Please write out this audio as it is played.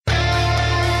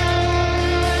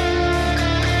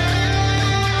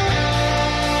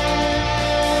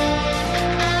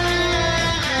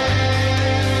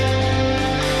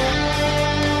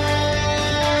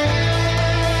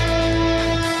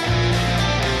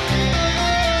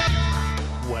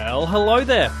hello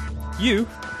there. You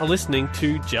are listening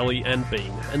to Jelly and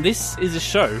Bean, and this is a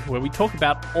show where we talk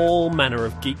about all manner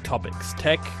of geek topics,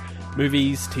 tech,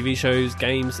 movies, TV shows,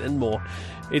 games, and more.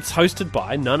 It's hosted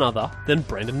by none other than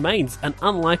Brendan Maines, an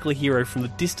unlikely hero from the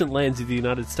distant lands of the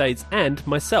United States, and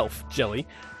myself, Jelly,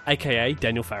 aka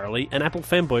Daniel Farrelly, an Apple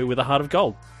fanboy with a heart of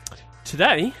gold.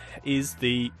 Today is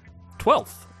the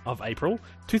 12th of April,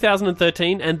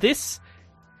 2013, and this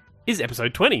is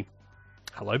episode 20.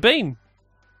 Hello, Bean.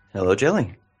 Hello,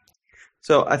 Jelly.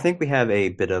 So I think we have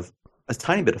a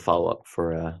tiny bit of follow-up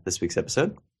for this week's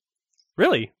episode.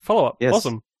 Really? Follow-up? Yes.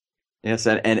 Awesome. Yes,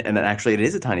 and actually it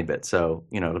is a tiny bit, so,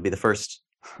 it'll be the first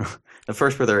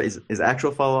where there is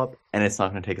actual follow-up, and it's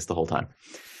not going to take us the whole time.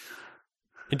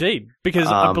 Indeed, because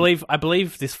I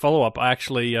believe this follow-up I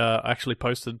actually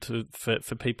posted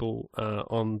for people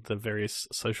on the various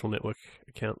social network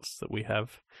accounts that we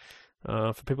have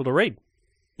for people to read.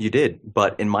 You did,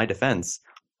 but in my defense,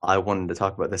 I wanted to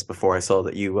talk about this before I saw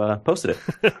that you posted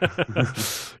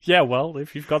it. Yeah, well,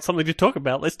 if you've got something to talk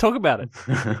about, let's talk about it.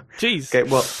 Jeez. Okay,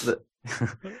 well,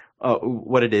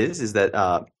 what it is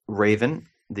that Raven,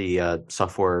 the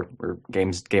software or game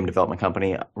development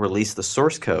company, released the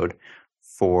source code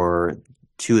for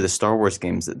two of the Star Wars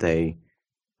games that they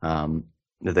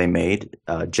made,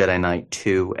 Jedi Knight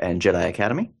 2 and Jedi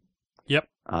Academy. Yep.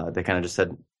 They kind of just said,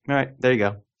 all right, there you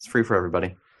go. It's free for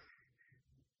everybody.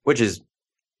 Which is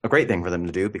a great thing for them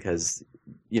to do because,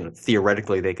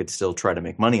 theoretically they could still try to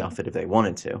make money off it if they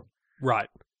wanted to. Right.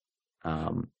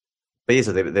 But yeah,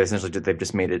 so they've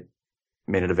just made it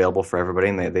available for everybody,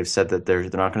 and they've said that they're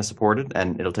not going to support it,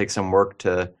 and it'll take some work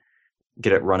to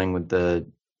get it running with the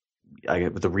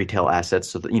retail assets,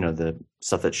 so that the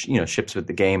stuff that ships with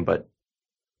the game, but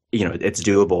it's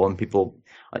doable, and people,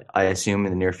 I assume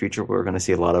in the near future we're going to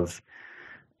see a lot of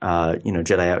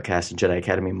Jedi Outcast and Jedi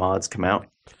Academy mods come out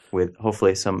with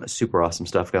hopefully some super awesome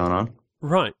stuff going on.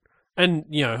 Right. And,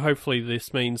 hopefully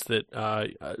this means that,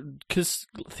 because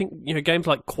I think, games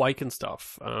like Quake and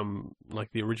stuff,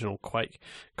 like the original Quake,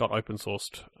 got open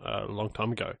sourced a long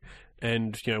time ago.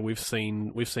 And, we've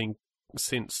seen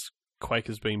since Quake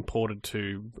has been ported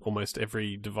to almost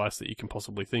every device that you can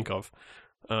possibly think of.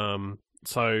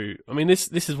 So, I mean, this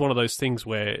is one of those things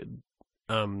where,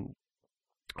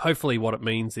 hopefully what it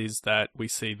means is that we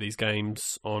see these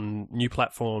games on new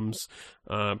platforms,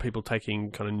 people taking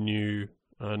kind of new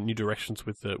directions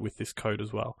with this code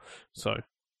as well. So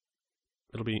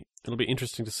it'll be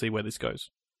interesting to see where this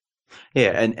goes.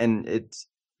 Yeah, and it's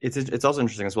also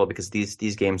interesting as well because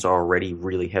these games are already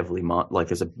really heavily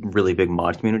there's a really big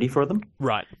mod community for them.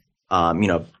 Right.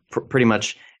 Pretty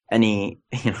much any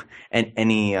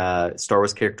Star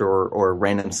Wars character or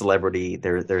random celebrity,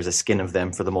 there's a skin of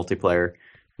them for the multiplayer.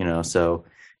 So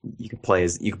you can play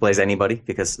as anybody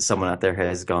because someone out there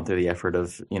has gone through the effort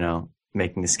of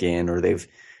making the skin, or they've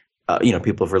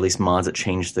people have released mods that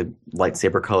change the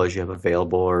lightsaber colors you have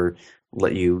available, or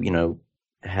let you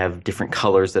have different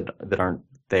colors that aren't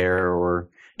there, or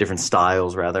different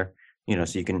styles rather.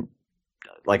 So you can,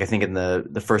 like, I think in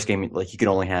the first game, like, you could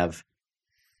only have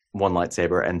one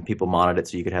lightsaber, and people modded it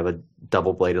so you could have a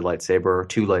double bladed lightsaber or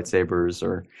two lightsabers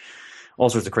or all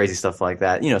sorts of crazy stuff like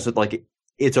that. So like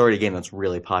it's already a game that's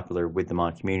really popular with the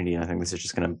mod community, and I think this is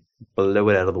just going to blow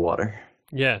it out of the water.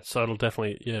 Yeah, so it'll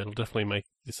definitely make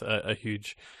this a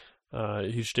huge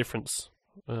difference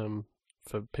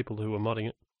for people who are modding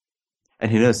it.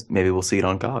 And who knows, maybe we'll see it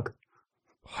on GOG.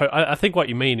 I think what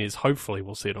you mean is hopefully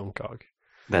we'll see it on GOG.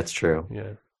 That's true.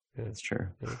 Yeah. That's true.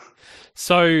 Yeah.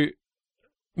 So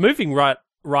moving right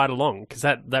along, because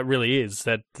that really is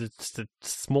just a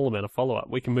small amount of follow up.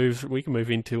 We can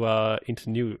move into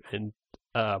new and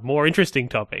more interesting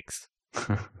topics.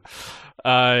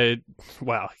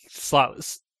 Wow, slightly,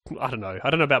 I don't know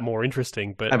about more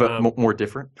interesting, but how about more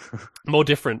different? More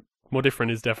different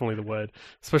is definitely the word,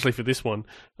 especially for this one.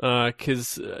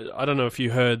 Because I don't know if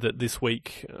you heard that this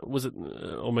week, was it,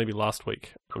 or maybe last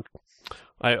week?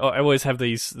 I always have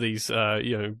these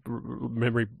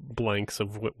memory blanks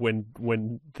of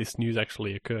when this news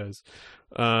actually occurs.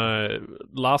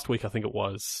 Last week, I think it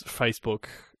was, Facebook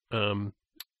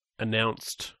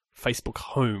announced Facebook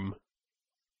Home.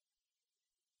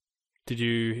 Did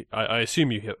you? I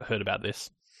assume you heard about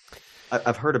this.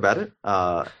 I've heard about it,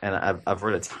 and I've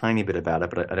read a tiny bit about it,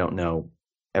 but I don't know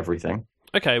everything.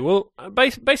 Okay, well,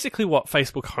 basically what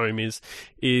Facebook Home is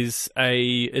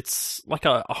it's like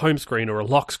a home screen or a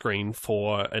lock screen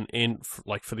for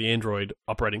for the Android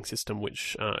operating system,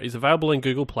 which is available in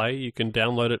Google Play. You can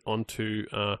download it onto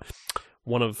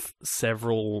one of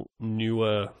several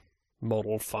newer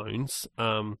model phones.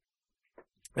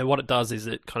 And what it does is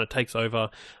it kind of takes over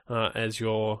as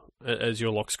your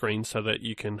lock screen, so that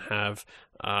you can have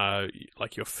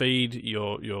like your feed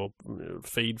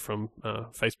feed from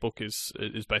Facebook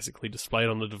is basically displayed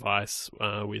on the device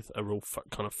with a real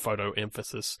kind of photo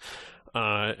emphasis,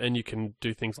 and you can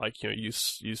do things like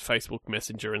use Facebook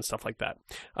Messenger and stuff like that.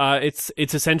 It's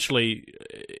essentially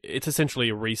a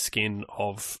reskin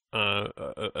of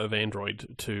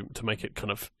Android to make it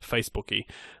kind of Facebooky.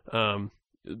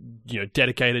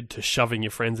 Dedicated to shoving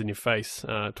your friends in your face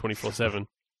 24/7.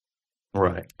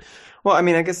 Right. Well, I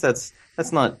mean, I guess that's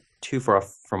not too far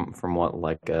off from what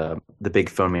like the big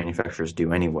phone manufacturers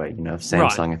do anyway.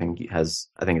 Samsung, Right.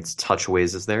 I think it's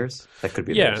TouchWiz is theirs. That could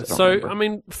be Yeah. theirs. I don't So remember. I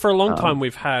mean, for a long time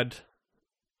we've had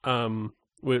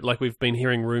we've been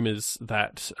hearing rumors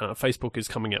that Facebook is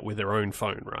coming out with their own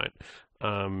phone, right?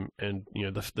 And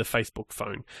the Facebook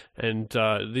phone, and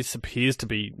this appears to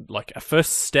be like a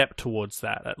first step towards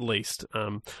that, at least.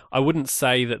 I wouldn't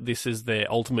say that this is their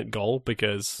ultimate goal,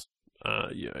 because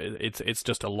it's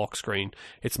just a lock screen.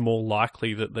 It's more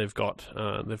likely that they've got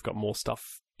more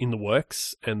stuff in the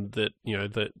works, and that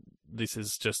that this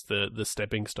is just the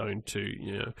stepping stone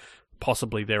to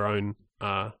possibly their own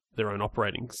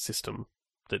operating system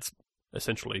that's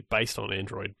essentially based on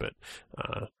Android, but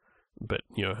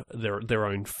their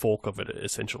own fork of it,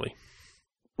 essentially.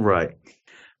 Right.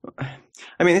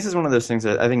 I mean, this is one of those things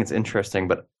that I think it's interesting,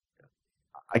 but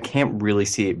I can't really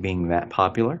see it being that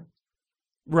popular.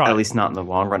 Right. At least not in the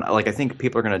long run. Like, I think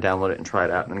people are going to download it and try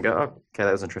it out and go, "Oh, okay,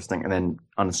 that was interesting," and then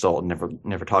uninstall it and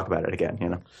never talk about it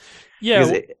again. Yeah.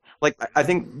 Because I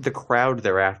think the crowd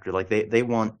thereafter, like they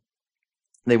want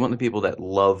the people that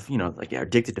love, like, yeah,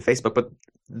 addicted to Facebook, but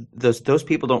those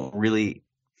people don't really.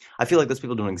 I feel like those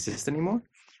people don't exist anymore,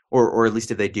 or at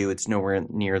least if they do, it's nowhere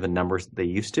near the numbers that they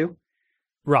used to.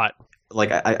 Right.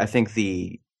 Like, I think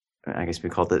I guess we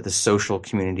call it the social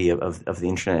community of the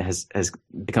internet has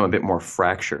become a bit more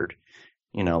fractured.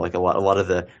 Like a lot of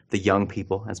the young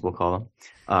people, as we'll call them,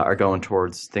 are going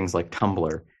towards things like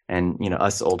Tumblr, and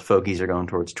us old fogies are going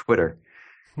towards Twitter.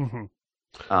 Mm-hmm.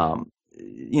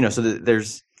 So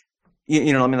there's, I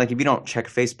mean, like, if you don't check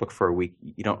Facebook for a week,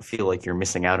 you don't feel like you're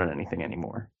missing out on anything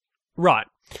anymore. Right.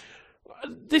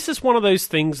 This is one of those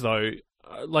things, though.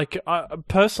 Like,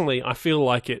 personally, I feel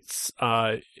like it's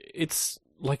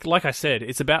like I said,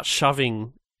 it's about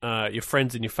shoving your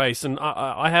friends in your face, and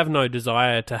I have no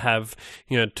desire to have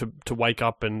to wake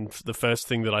up and the first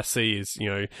thing that I see is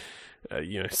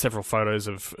several photos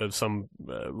of some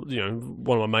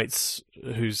one of my mates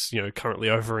who's currently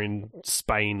over in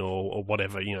Spain or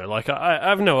whatever. Like, I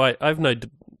have no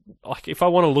like, if I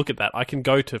want to look at that, I can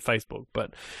go to Facebook,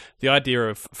 but the idea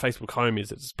of Facebook Home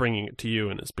is it's bringing it to you,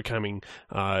 and it's becoming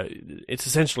it's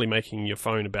essentially making your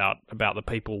phone about the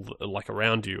people like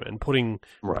around you, and putting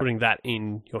that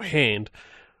in your hand,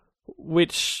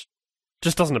 which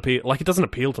just doesn't appeal. Like, it doesn't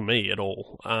appeal to me at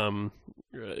all. I'm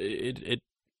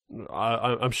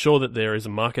sure that there is a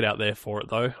market out there for it,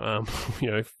 though.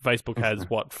 Facebook has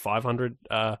 500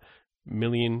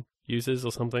 million users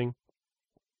or something.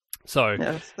 So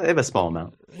yeah, they have a small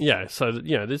amount. Yeah, so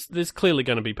there's clearly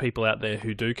going to be people out there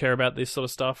who do care about this sort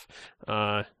of stuff.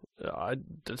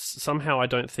 Somehow I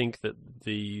don't think that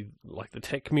the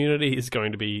tech community is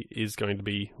going to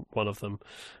be one of them.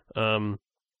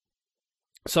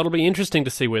 So it'll be interesting to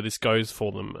see where this goes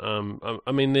for them.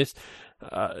 I mean, this,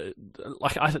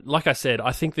 like I said,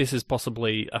 I think this is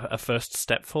possibly a first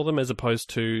step for them, as opposed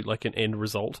to like an end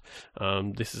result.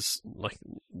 This is like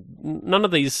none of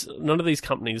these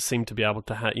companies seem to be able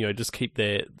to just keep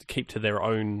to their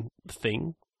own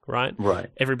thing. Right.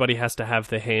 Everybody has to have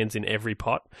their hands in every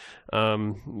pot,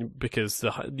 because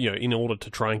in order to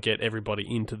try and get everybody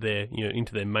into their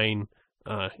main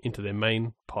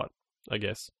pot, I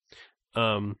guess.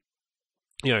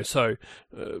 So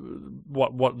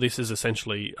what this is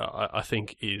essentially, I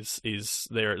think, is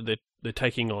they're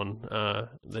taking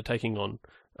on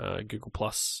Google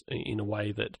Plus in a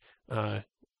way that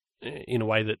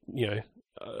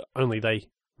only they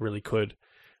really could.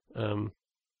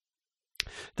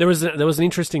 There was an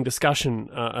interesting discussion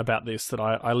about this that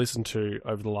I listened to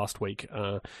over the last week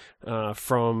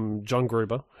from John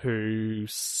Gruber, who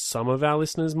some of our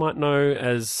listeners might know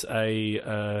as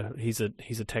he's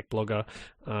a tech blogger,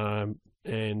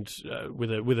 and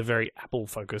with a very Apple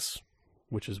focus,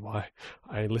 which is why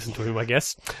I listened to him, I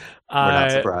guess. We're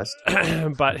not surprised.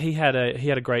 But he had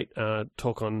a great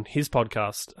talk on his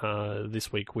podcast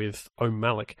this week with Om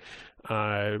Malik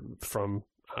from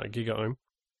GigaOM.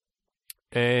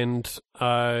 And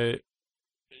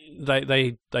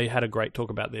they had a great talk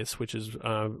about this, which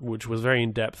was very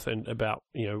in depth and about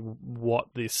what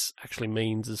this actually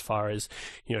means as far as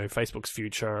Facebook's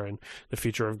future and the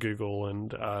future of Google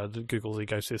and Google's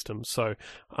ecosystem. So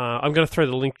I'm going to throw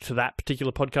the link to that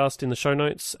particular podcast in the show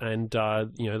notes, and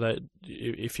that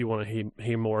if you want to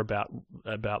hear more about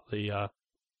the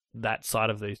that side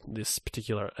of this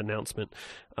particular announcement,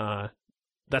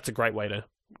 that's a great way to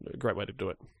do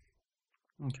it.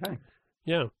 Okay.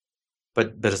 Yeah.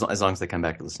 But as long as they come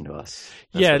back to listen to us.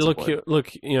 Yeah, look,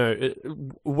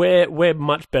 we're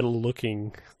much better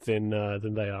looking than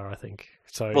they are, I think.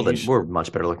 So well, then we're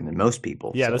much better looking than most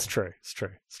people. Yeah, so. That's true. It's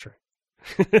true.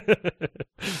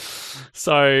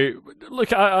 So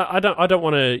look, I don't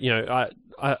want to.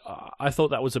 I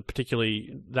thought that was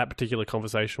that particular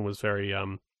conversation was very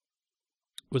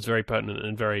pertinent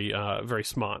and very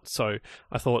smart. So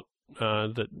I thought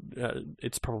that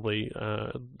it's probably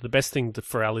the best thing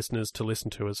for our listeners to listen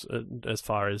to as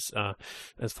far as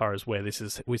where this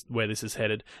is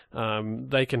headed.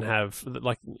 They can have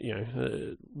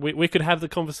we could have the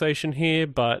conversation here,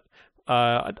 but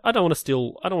I don't want to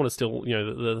steal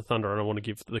the thunder. I don't want to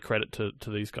give the credit to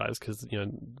these guys, because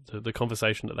the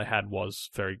conversation that they had was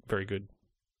very, very good.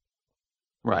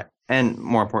 Right. And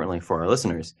more importantly for our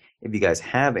listeners, if you guys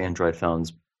have Android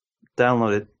phones,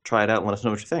 download it, try it out, and let us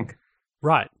know what you think.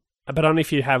 Right. But only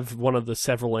if you have one of the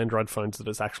several Android phones that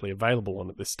is actually available on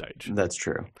at this stage. That's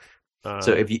true.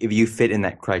 So if you fit in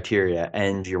that criteria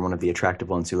and you're one of the attractive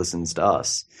ones who listens to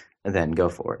us, then go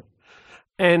for it.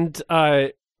 And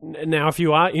now, if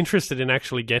you are interested in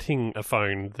actually getting a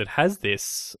phone that has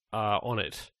this on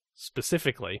it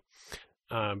specifically,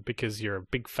 because you're a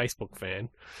big Facebook fan,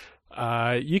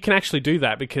 you can actually do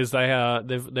that, because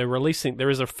they're releasing. There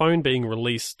is a phone being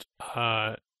released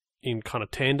in kind of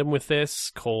tandem with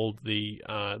this called the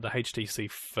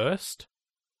HTC First.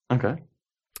 Okay.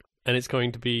 And it's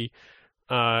going to be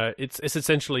it's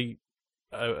essentially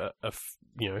a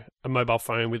mobile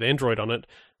phone with Android on it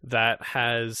that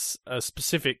has a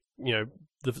specific,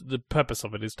 the purpose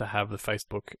of it is to have the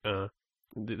Facebook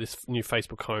this new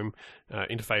Facebook Home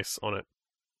interface on it.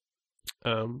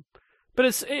 But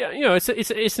it's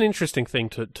it's an interesting thing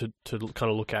to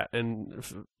kind of look at, and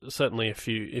certainly if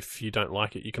you don't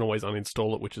like it, you can always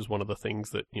uninstall it, which is one of the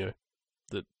things that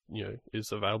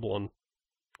is available on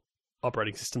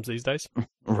operating systems these days.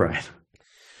 Right.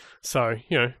 So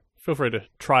feel free to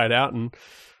try it out, and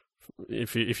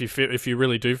if you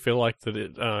really do feel like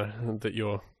that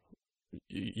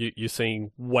you're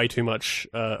seeing way too much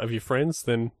of your friends,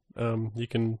 then you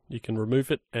can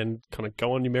remove it and kind of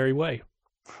go on your merry way.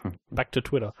 Back to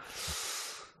Twitter.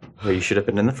 Where you should have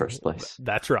been in the first place.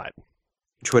 That's right.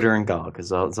 Twitter and GOG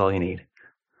is all you need.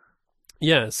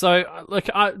 Yeah. So,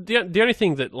 the only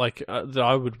thing that that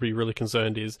I would be really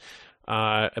concerned is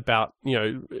about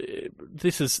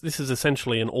this is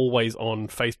essentially an always on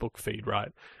Facebook feed,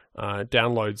 right?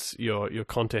 Downloads your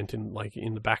content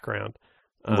in the background.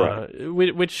 Right.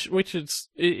 Which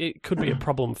it could be a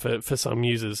problem for some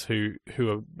users who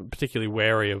are particularly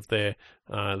wary of the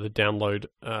download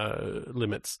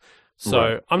limits. So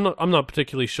right. I'm not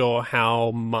particularly sure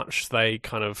how much they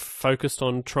kind of focused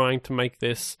on trying to make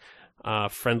this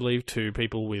friendly to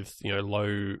people with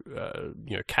low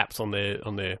caps on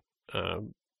their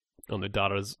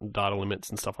data limits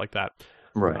and stuff like that.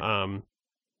 Right.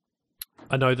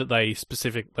 I know that they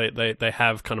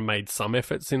have kind of made some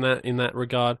efforts in that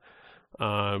regard,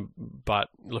 but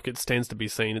look, it stands to be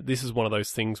seen. This is one of those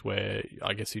things where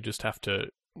I guess you just have to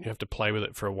play with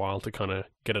it for a while to kind of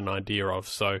get an idea of.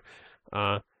 So,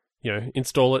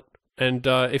 install it, and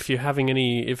if you're having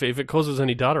if it causes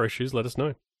any data issues, let us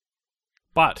know.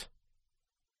 But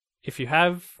if you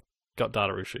have got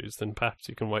data issues, then perhaps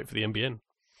you can wait for the NBN.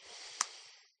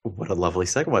 What a lovely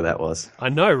segue that was. I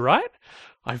know, right?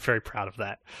 I'm very proud of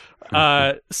that.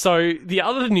 So the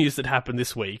other news that happened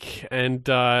this week, and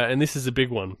this is a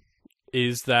big one,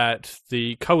 is that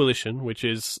the Coalition, which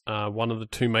is one of the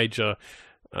two major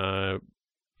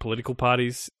political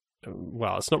parties.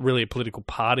 Well, it's not really a political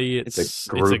party. It's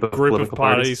a group of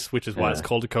parties, which is why it's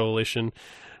called a coalition.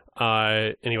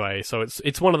 Anyway, so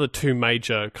it's one of the two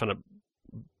major kind of,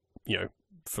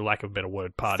 for lack of a better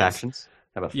word, parties. Factions?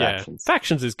 How about factions? Yeah,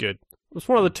 factions is good. It's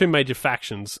one of the two major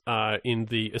factions in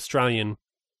the Australian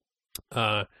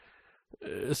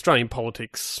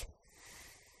politics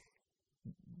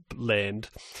land.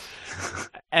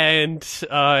 And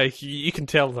you can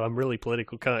tell that I'm really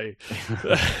political, can't you?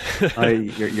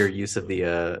 Your use of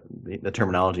the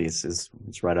terminology is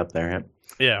right up there.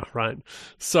 Yeah, right.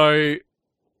 So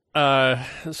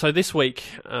So this week,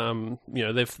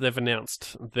 they've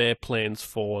announced their plans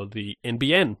for the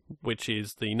NBN, which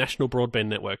is the National Broadband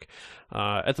Network.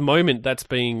 At the moment, that's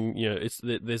being,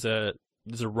 there's a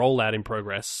rollout in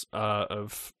progress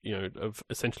of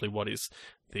essentially what is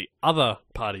the other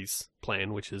party's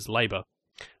plan, which is Labor,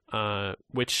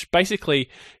 which basically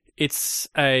it's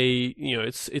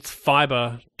it's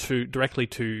fiber directly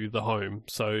to the home.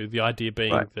 So the idea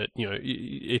being that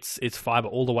it's fiber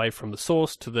all the way from the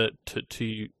source to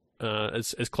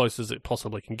as close as it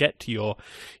possibly can get to your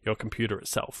computer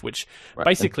itself, which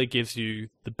basically gives you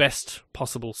the best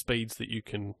possible speeds that you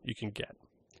can get.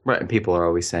 Right, and people are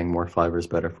always saying more fiber is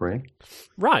better for you.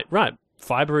 Right.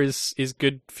 Fiber is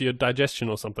good for your digestion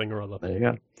or something or other. There you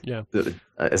go. Yeah.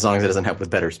 As long as it doesn't help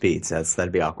with better speeds,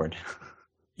 that'd be awkward.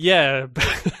 Yeah,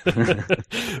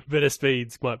 better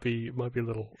speeds might be a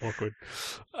little awkward.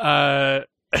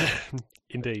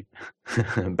 Indeed.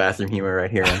 Bathroom humor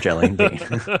right here on Jelly and Bean.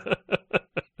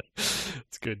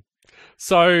 It's good.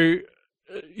 So,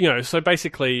 so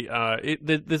basically,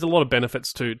 there's a lot of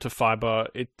benefits to fiber.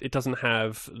 It doesn't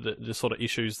have the sort of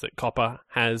issues that copper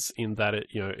has in that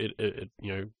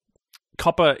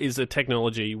copper is a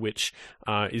technology which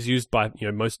is used by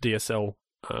most DSL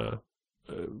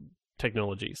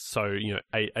technologies. So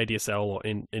ADSL or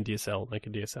NDSL,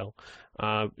 naked DSL.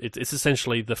 It's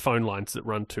essentially the phone lines that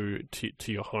run to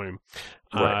your home.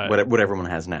 Right. What everyone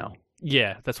has now.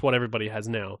 Yeah, that's what everybody has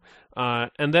now,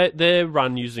 and they're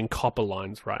run using copper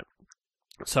lines, right?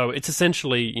 So it's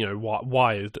essentially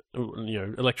wired,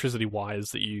 electricity wires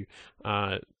that you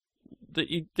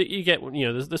get.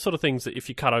 There's the sort of things that if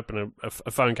you cut open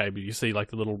a phone cable, you see like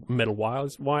the little metal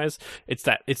wires. It's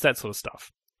that sort of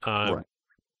stuff. Right.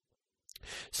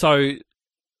 So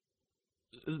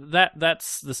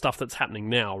that's the stuff that's happening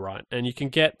now, right? And you can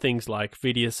get things like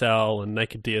VDSL and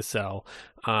naked DSL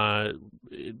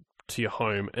to your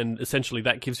home, and essentially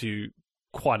that gives you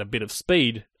quite a bit of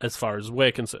speed as far as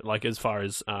we're concerned. Like as far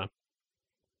as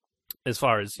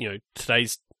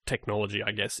today's technology,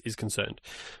 I guess, is concerned,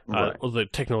 right. Or the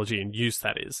technology in use,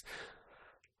 that is.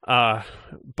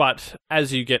 But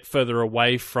as you get further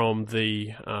away from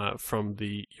your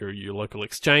local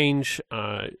exchange,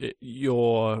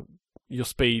 your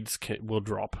speeds will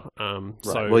drop. Right.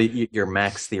 So well, your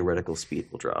max theoretical speed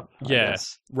will drop. I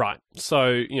guess. Right.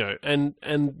 So and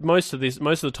most of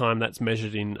the time that's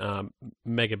measured in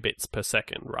megabits per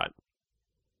second, right?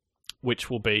 Which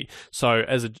will be so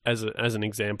as an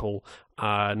example,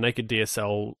 naked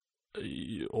DSL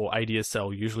or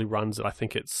ADSL usually runs at, I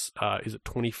think it's is it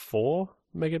 24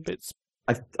 megabits?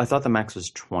 I thought the max was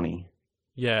 20.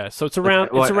 Yeah, so it's around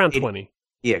 20.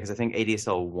 Yeah, because I think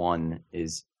ADSL 1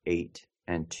 is 8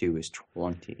 and 2 is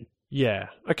 20. Yeah.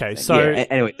 Okay. So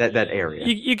anyway, that area.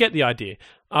 You get the idea.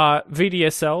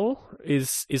 VDSL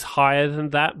is higher than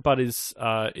that, but it's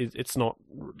not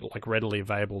like readily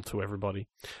available to everybody.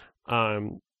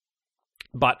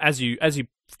 But as you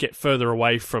get further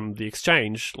away from the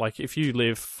exchange, like if you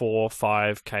live 4 or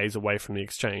 5 k's away from the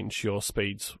exchange, your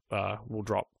speeds will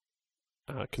drop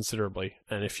considerably.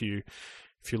 And if you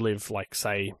live like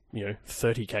say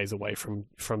 30 k's away from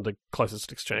the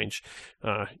closest exchange,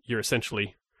 you're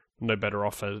essentially no better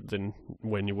off than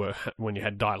when you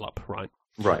had dial-up, right?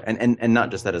 Right, and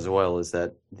not just that as well, is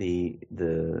that the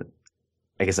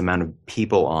I guess amount of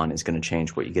people on is going to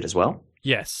change what you get as well.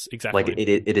 Yes, exactly. Like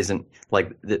it isn't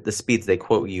like the speeds they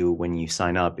quote you when you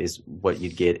sign up is what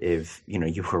you'd get if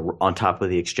you were on top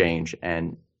of the exchange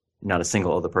and not a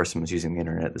single other person was using the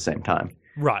internet at the same time.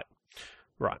 Right.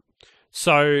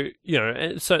 So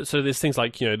so there's things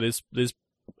like there's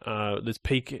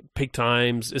peak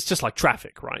times. It's just like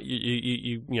traffic, right?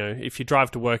 You if you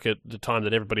drive to work at the time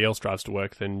that everybody else drives to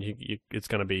work, then it's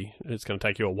going to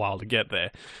take you a while to get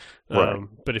there. Right.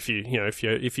 But if you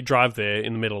drive there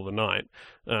in the middle of the night,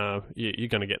 you're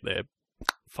going to get there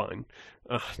fine.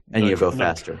 And you go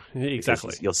faster.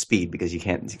 Exactly. You'll speed because you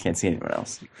can't see anyone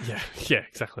else. Yeah,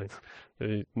 exactly.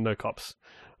 No cops.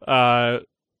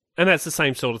 And that's the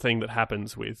same sort of thing that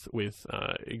happens with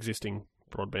existing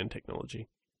broadband technology.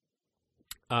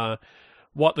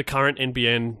 What the current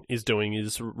NBN is doing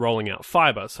is rolling out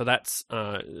fiber. So that's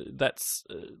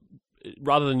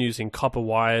rather than using copper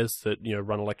wires that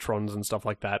run electrons and stuff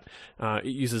like that, it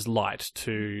uses light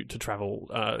to travel.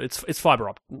 It's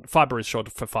fiber. Fiber is short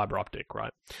for fiber optic,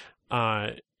 right?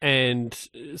 And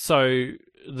so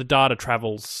the data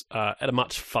travels at a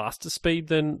much faster speed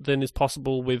than is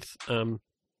possible with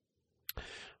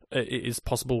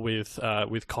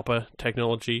copper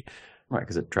technology. Right,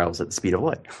 because it travels at the speed of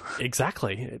light.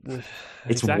 Exactly.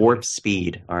 It's warp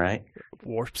speed, all right?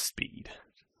 Warp speed.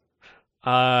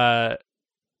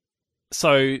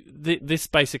 So this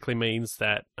basically means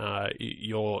that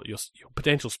your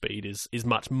potential speed is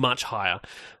much higher.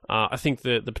 I think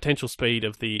the potential speed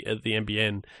of the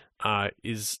NBN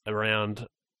is around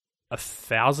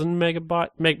 1,000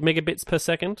 megabits per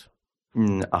second.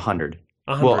 100.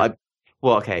 100.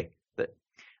 Okay.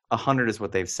 100 is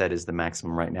what they've said is the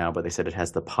maximum right now, but they said it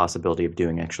has the possibility of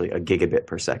doing actually a gigabit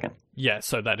per second. Yeah,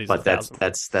 so that is. But 1,000.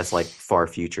 that's like far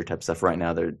future type stuff. Right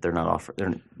now, they're not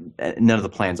offering. None of the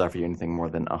plans offer you anything more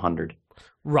than 100.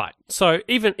 Right. So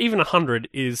even 100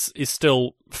 is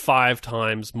still 5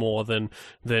 times more than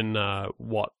anything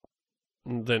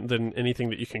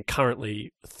that you can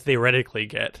currently theoretically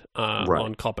get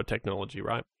on copper technology,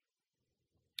 right?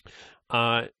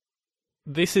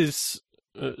 This is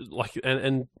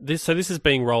this is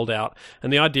being rolled out,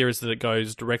 and the idea is that it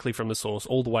goes directly from the source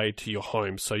all the way to your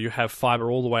home. So you have fiber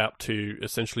all the way up to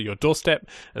essentially your doorstep,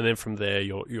 and then from there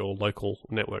your local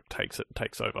network takes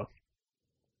over.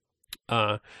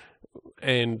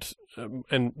 And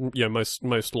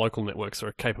most local networks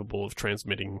are capable of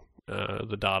transmitting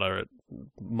the data at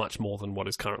much more than what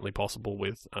is currently possible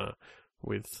with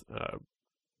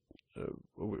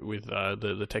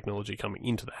the technology coming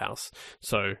into the house.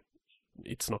 So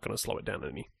it's not going to slow it down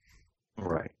any.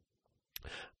 Right.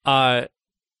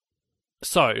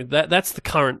 So that's the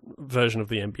current version of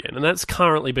the NBN, and that's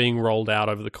currently being rolled out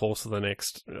over the course of the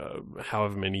next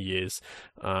however many years.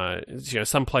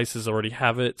 Some places already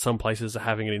have it. Some places are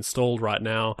having it installed right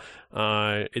now.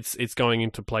 It's going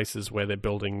into places where they're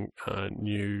building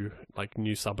new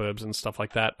suburbs and stuff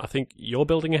like that. I think you're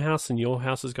building a house, and your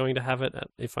house is going to have it.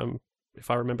 If I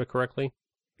remember correctly.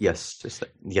 Yes,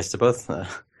 yes to both.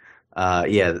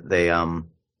 Yeah,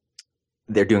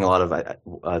 they're doing a lot of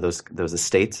those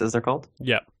estates, as they're called.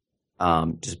 Yeah.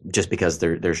 Just because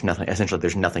there's nothing, essentially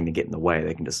there's nothing to get in the way.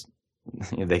 They can just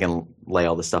they can lay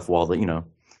all the stuff while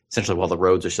essentially while the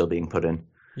roads are still being put in.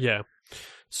 Yeah.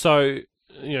 So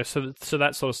so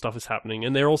that sort of stuff is happening,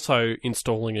 and they're also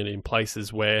installing it in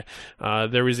places where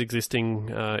there is existing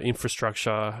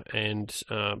infrastructure, and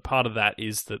part of that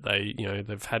is that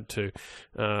they've had to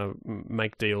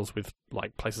make deals with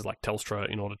places like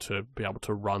Telstra in order to be able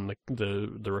to run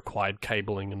the required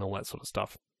cabling and all that sort of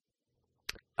stuff.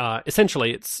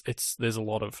 Essentially, there's a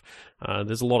lot of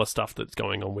stuff that's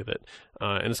going on with it,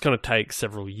 and it's going to take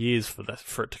several years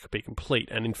for it to be complete.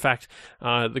 And in fact,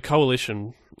 the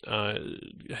coalition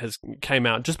came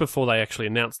out just before they actually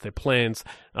announced their plans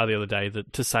the other day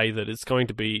to say that it's going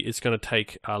to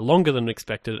take longer than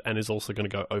expected, and is also going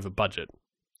to go over budget,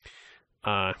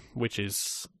 which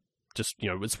is just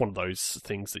it's one of those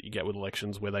things that you get with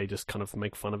elections where they just kind of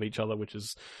make fun of each other, which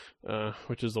is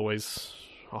always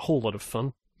a whole lot of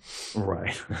fun.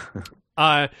 Right.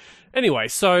 Anyway,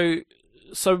 so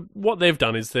what they've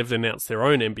done is they've announced their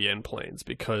own NBN plans,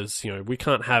 because we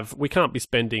can't be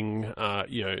spending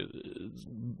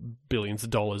billions of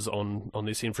dollars on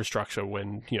this infrastructure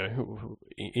when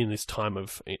in this time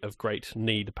of great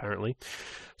need, apparently.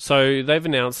 So they've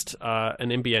announced an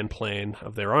NBN plan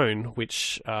of their own,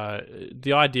 which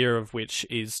the idea of which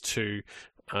is to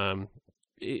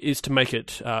make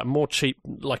it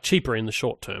cheaper in the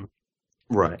short term.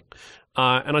 Right.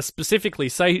 And I specifically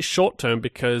say short term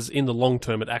because in the long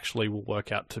term it actually will work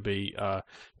out to be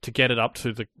to get it up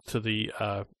to the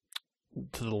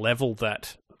level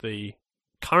that the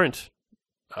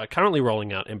currently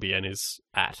rolling out NBN is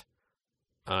at.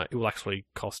 It will actually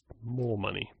cost more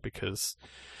money, because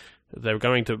they're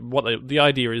going to the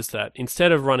idea is that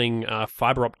instead of running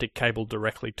fiber optic cable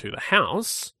directly to the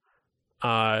house,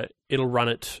 it'll run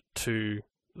it to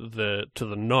the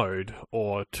node,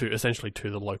 or essentially to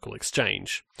the local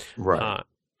exchange. Right.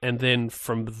 And then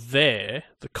from there,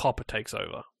 the copper takes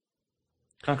over.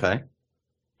 Okay.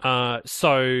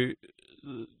 So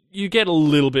you get a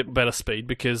little bit better speed,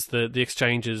 because the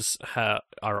exchanges are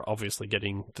obviously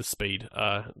getting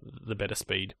the better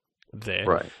speed there.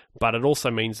 Right. But it also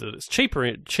means that it's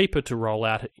cheaper to roll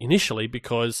out initially,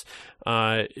 because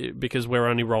we're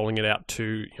only rolling it out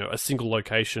to a single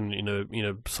location in a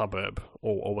suburb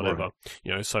or whatever.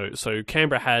 Right. So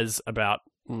Canberra has about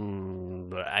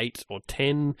 8 or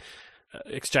 10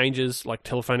 exchanges, like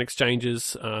telephone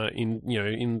exchanges,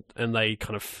 and they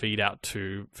kind of feed out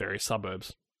to various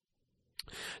suburbs.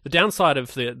 The downside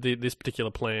of this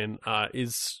particular plan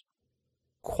is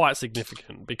quite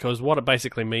significant, because what it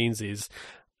basically means is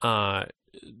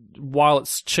while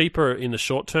it's cheaper in the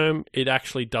short term, it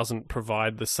actually doesn't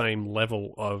provide the same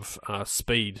level of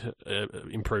speed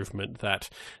improvement that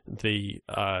the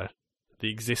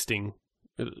existing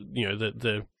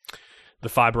the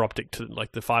fiber optic to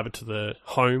the fiber to the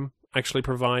home actually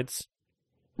provides.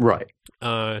 Right.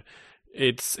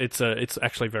 it's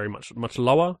actually very much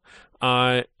lower,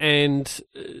 and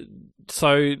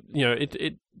so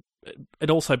it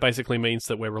also basically means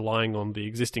that we're relying on the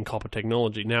existing copper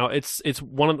technology. Now, it's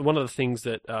one of the things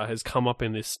that has come up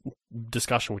in this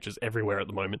discussion, which is everywhere at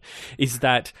the moment, is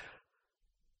that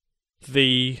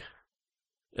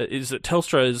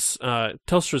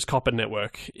Telstra's copper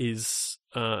network is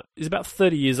about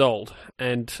 30 years old,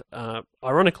 and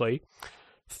ironically,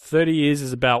 30 years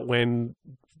is about when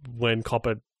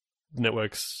copper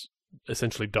networks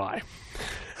essentially die.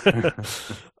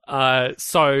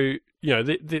 So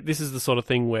this is the sort of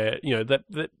thing where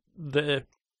that the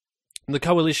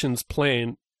coalition's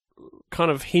plan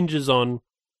kind of hinges on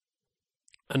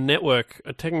a network,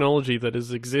 a technology that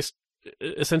exists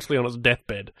essentially on its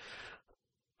deathbed.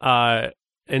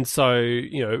 And so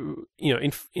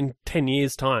in 10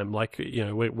 years' time,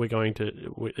 we're going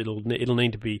to it'll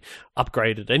need to be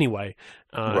upgraded anyway,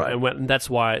 Right. and that's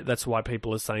why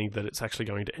people are saying that it's actually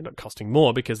going to end up costing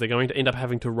more, because they're going to end up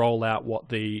having to roll out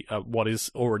what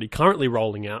is already currently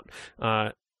rolling out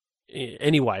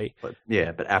anyway. But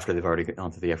after they've already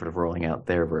gone through the effort of rolling out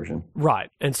their version. Right,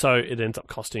 and so it ends up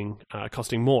costing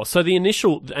more. So the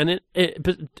initial,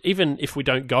 but even if we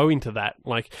don't go into that,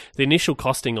 like the initial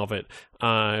costing of it,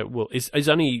 is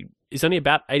only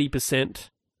about 80%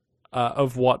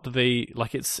 of what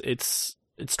it's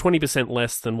 20%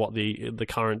 less than what the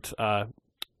current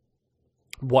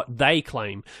what they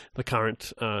claim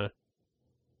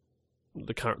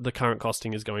the current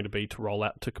costing is going to be to roll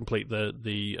out, to complete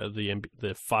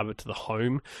the fiber to the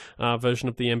home version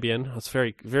of the NBN. It's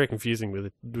very, very confusing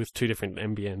with two different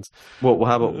NBNs. Well,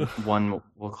 how about one?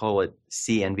 We'll call it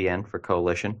CNBN for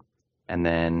coalition, and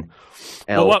then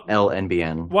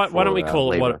LNBN. Why don't we call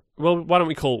Labour. why don't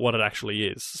we call it what it actually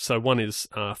is? So one is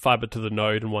fiber to the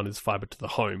node, and one is fiber to the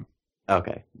home.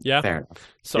 Okay. Yeah. Fair enough.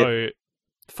 So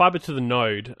fiber to the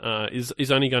node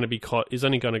is only going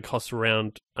to cost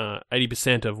around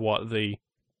 80% of what the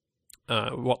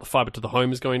fiber to the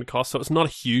home is going to cost. So it's not a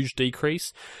huge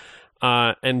decrease,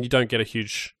 and you don't get a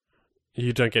huge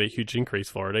increase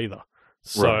for it either.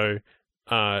 So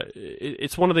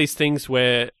it's one of these things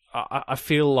where I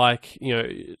feel like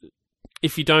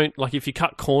if you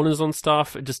cut corners on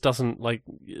stuff, it just doesn't,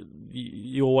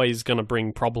 you're always going to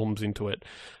bring problems into it.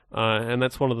 And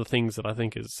that's one of the things that I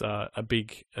think is a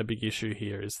big issue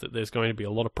here, is that there's going to be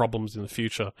a lot of problems in the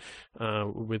future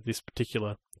with this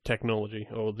particular technology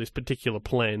or this particular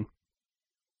plan.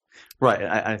 Right.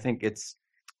 I think it's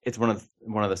one of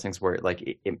those things where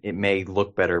it may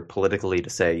look better politically to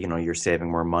say you're saving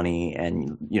more money,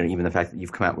 and even the fact that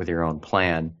you've come out with your own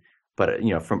plan, but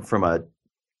from a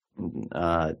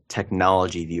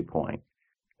technology viewpoint,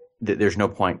 there's no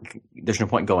point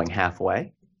going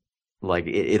halfway. Like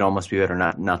it'd almost be better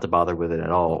not to bother with it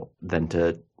at all than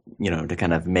to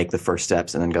kind of make the first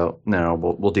steps and then go, no,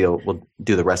 we'll do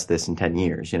the rest of this in 10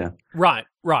 years. Right.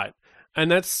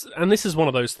 And this is one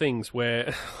of those things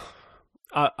where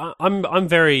I'm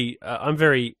very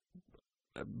unpolitical,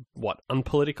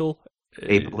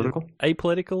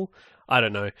 apolitical. I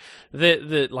don't know.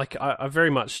 I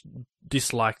very much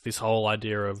dislike this whole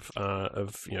idea of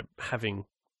having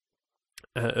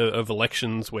of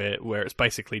elections where it's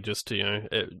basically just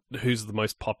who's the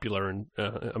most popular and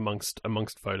amongst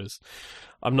voters.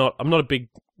 I'm not a big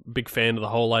fan of the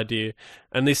whole idea,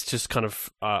 and this just kind of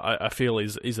I feel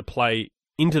is a play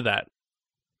into that,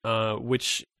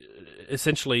 which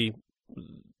essentially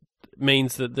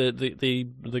means that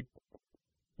the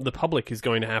public is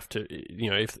going to have to,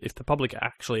 if the public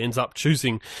actually ends up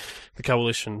choosing the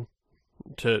coalition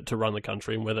to run the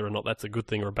country, and whether or not that's a good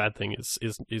thing or a bad thing is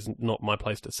not my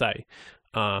place to say.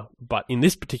 But in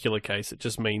this particular case, it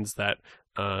just means that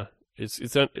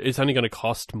it's only going to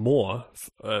cost them more,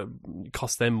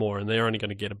 and they're only going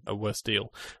to get a worse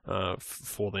deal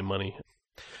for their money,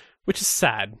 which is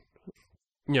sad.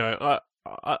 I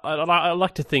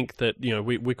like to think that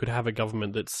we could have a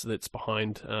government that's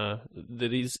behind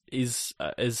that is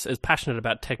as passionate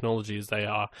about technology as they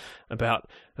are about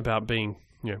being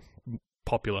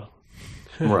popular.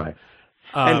 Right.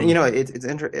 And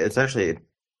it's actually,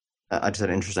 I just had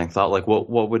an interesting thought. Like what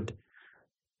would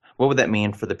that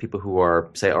mean for the people who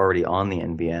are, say, already on the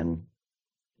NBN,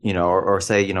 or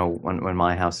say, when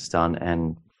my house is done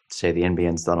and say the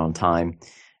NBN's done on time,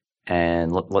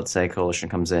 and let's say Coalition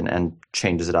comes in and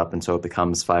changes it up, and so it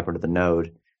becomes fiber to the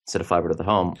node instead of fiber to the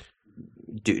home.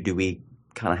 Do we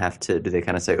kind of have to? Do they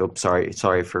kind of say, "Oh, sorry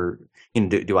for,"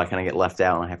 do I kind of get left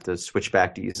out and I have to switch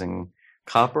back to using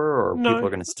copper, or No. people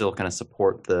are going to still kind of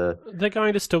support the? They're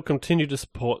going to still continue to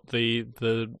support the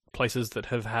places that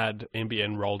have had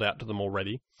NBN rolled out to them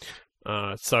already.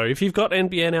 So if you've got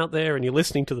NBN out there and you're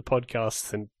listening to the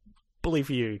podcast, then bully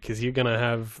for you, because you're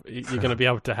gonna be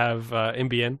able to have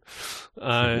NBN.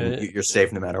 You're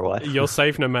safe no matter what. You're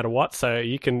safe no matter what, so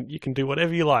you can do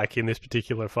whatever you like in this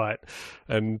particular fight,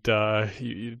 and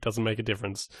it doesn't make a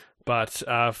difference. But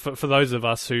for those of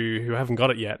us who haven't got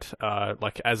it yet,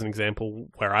 like as an example,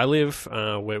 where I live,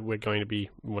 we're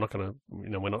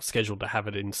not scheduled to have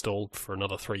it installed for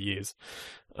another 3 years,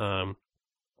 and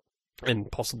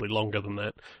possibly longer than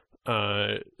that.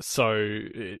 So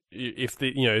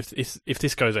if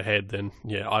this goes ahead, then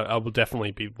yeah, I will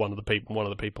definitely be one of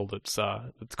the people that's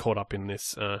caught up in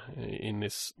this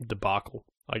debacle,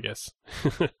 I guess.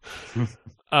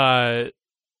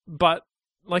 But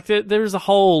like there is a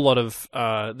whole lot of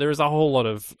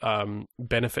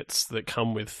benefits that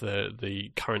come with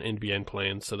the current NBN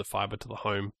plan, so the fiber to the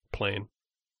home plan.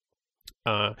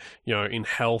 In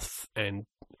health and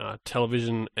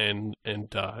television and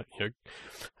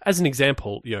as an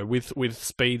example, with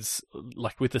speeds,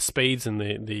 like with the speeds and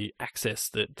the access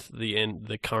that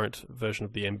the current version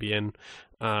of the NBN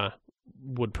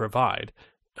would provide,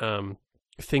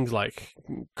 things like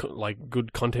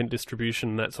good content distribution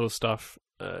and that sort of stuff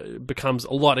becomes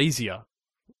a lot easier,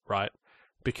 right?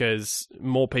 Because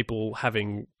more people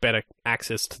having better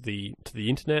access to the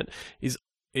internet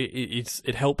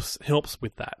it helps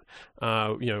with that.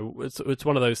 It's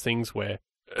one of those things where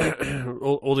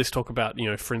all this talk about,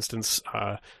 for instance,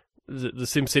 the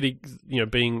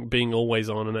SimCity, being always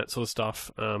on and that sort of stuff,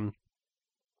 and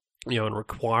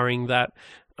requiring that,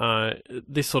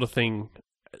 this sort of thing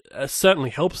certainly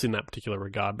helps in that particular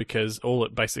regard, because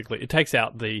it takes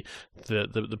out the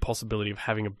possibility of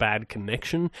having a bad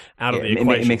connection out of the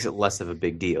equation. It makes it less of a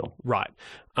big deal, right?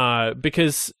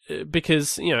 Because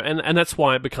and that's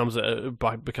why it becomes a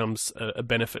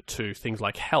benefit to things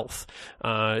like health.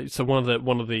 So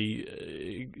one of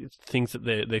the things that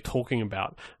they're talking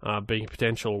about being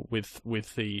potential with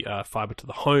the fiber to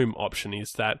the home option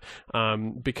is that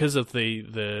because of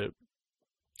the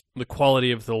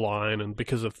quality of the line, and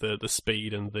because of the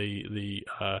speed and the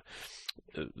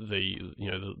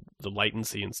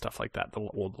latency and stuff like that,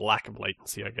 or the lack of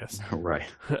latency, I guess. Right.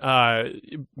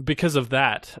 Because of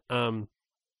that,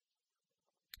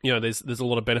 there's a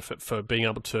lot of benefit for being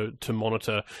able to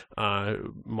monitor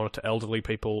elderly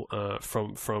people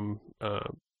from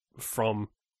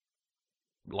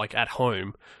like at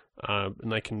home.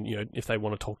 And they can, if they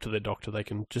want to talk to their doctor, they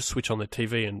can just switch on their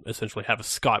TV and essentially have a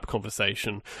Skype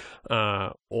conversation,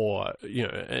 and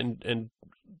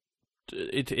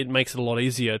it makes it a lot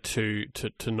easier to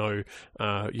know,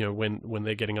 when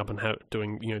they're getting up and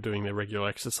doing their regular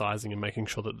exercising and making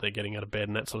sure that they're getting out of bed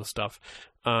and that sort of stuff,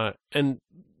 and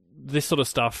this sort of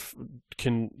stuff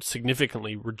can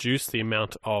significantly reduce the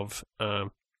amount of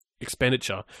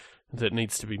expenditure that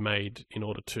needs to be made in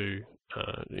order to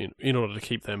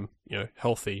keep them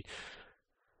healthy,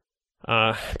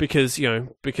 because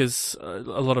a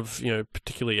lot of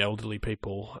particularly elderly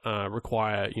people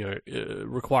require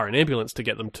an ambulance to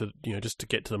get them to just to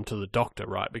get to them to the doctor,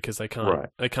 right? Because they can't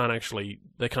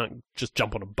just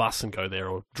jump on a bus and go there,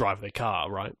 or drive their car,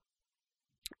 right?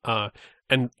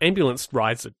 And ambulance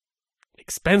rides are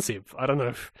expensive. I don't know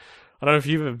if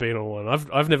you've ever been on one.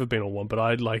 I've never been on one, but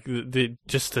I'd like the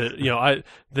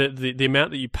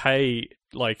amount that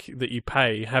you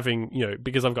pay, having,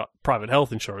 because I've got private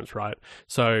health insurance, right?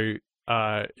 So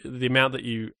the amount that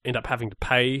you end up having to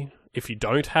pay if you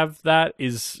don't have that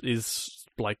is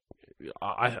like,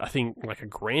 I think like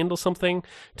 $1,000 or something,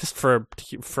 just for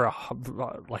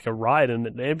a ride in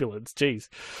an ambulance. Jeez.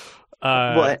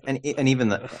 Well, and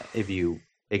even if you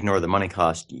ignore the money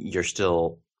cost, you're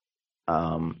still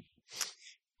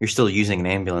using an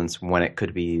ambulance when it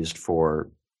could be used for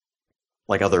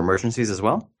like other emergencies as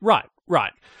well. Right.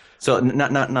 So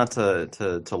not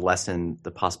to lessen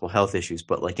the possible health issues,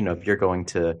 but like, if you're going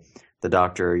to the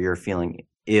doctor, you're feeling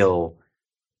ill,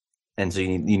 and so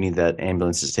you need that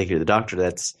ambulance to take you to the doctor.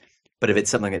 But if it's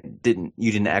something that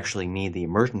you didn't actually need the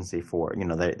emergency for,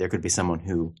 there could be someone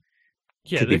who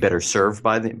could be better served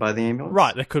by the ambulance.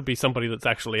 Right, there could be somebody that's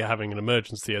actually having an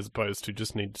emergency as opposed to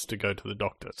just needs to go to the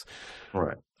doctors.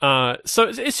 Right. So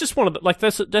it's just one of the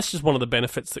that's just one of the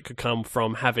benefits that could come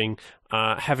from having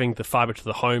the fiber to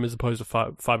the home as opposed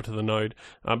to fiber to the node,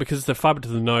 because the fiber to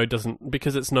the node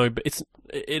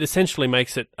it essentially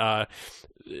makes it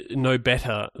no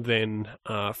better than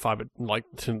fiber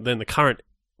than the current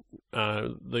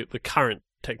the current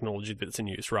technology that's in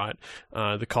use, right?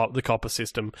 The copper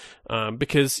system,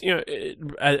 because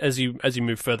as you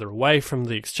move further away from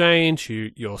the exchange,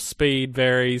 your speed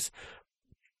varies.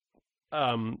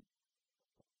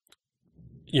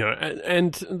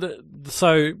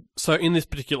 So in this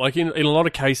particular, like in a lot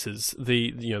of cases,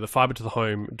 the fiber to the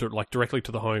home, like directly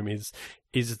to the home,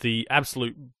 is the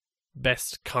absolute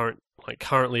best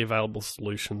currently available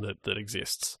solution that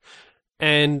exists.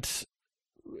 And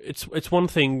it's one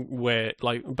thing where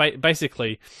like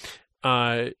basically,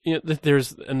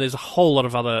 there's a whole lot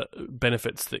of other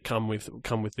benefits that come with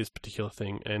this particular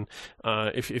thing. And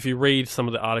if you read some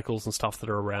of the articles and stuff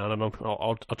that are around, and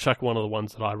I'll check one of the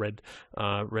ones that I read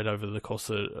over the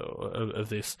course of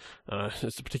this.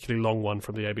 It's a particularly long one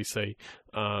from the ABC,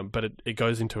 but it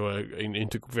goes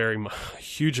into very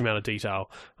huge amount of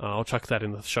detail. I'll chuck that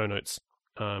in the show notes.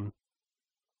 But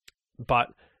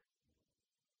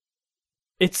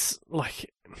it's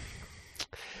like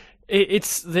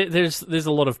there's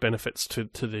a lot of benefits to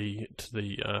the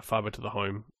fiber to the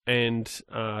home, and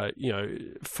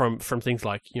from things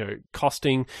like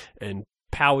costing and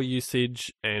power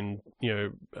usage and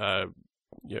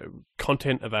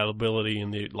content availability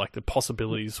and the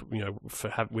possibilities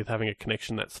with having a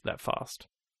connection that's that fast.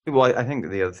 Well, I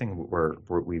think the other thing where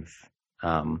we've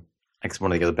I guess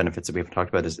one of the other benefits that we haven't talked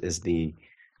about is the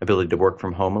ability to work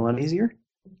from home a lot easier.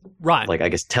 Right. Like, I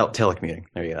guess telecommuting.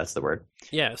 There you go. That's the word.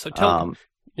 Yeah. So it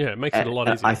makes it a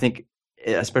lot easier. I think,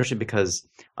 especially because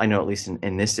I know at least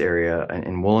in this area,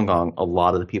 in Wollongong, a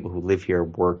lot of the people who live here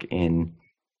work in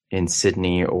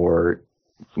Sydney or,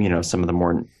 some of the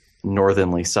more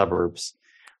northernly suburbs.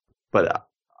 But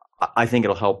I think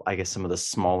it'll help, I guess, some of the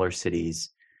smaller cities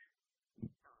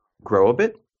grow a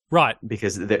bit. Right.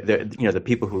 Because the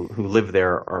people who live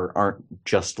there aren't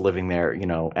just living there,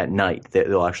 at night.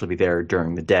 They'll actually be there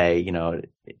during the day,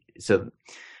 So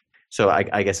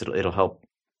I guess it'll help.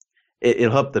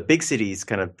 It'll help the big cities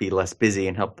kind of be less busy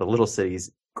and help the little cities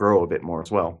grow a bit more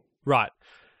as well. Right.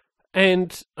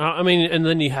 And and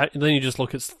then you just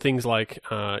look at things like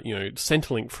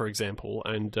Centrelink, for example,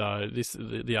 and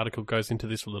the article goes into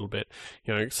this a little bit.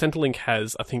 Centrelink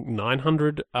has, I think,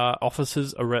 900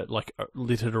 offices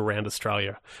littered around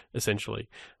Australia, essentially,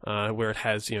 where it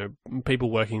has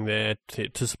people working there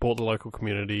to support the local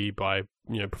community by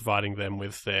providing them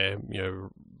with their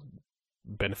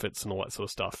benefits and all that sort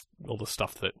of stuff, all the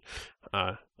stuff that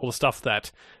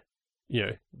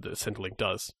the Centrelink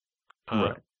does.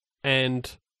 Right.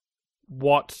 And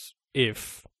what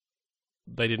if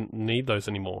they didn't need those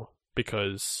anymore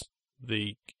because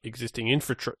the existing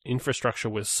infrastructure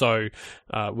was so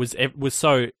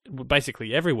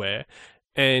basically everywhere,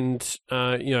 and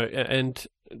and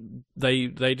they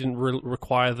didn't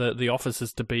require the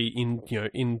offices to be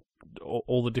in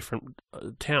all the different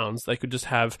towns. They could just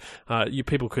have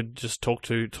people could just talk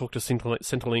to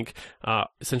Centrelink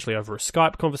essentially over a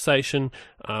Skype conversation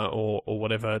or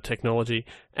whatever technology,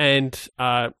 and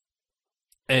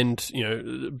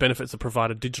benefits are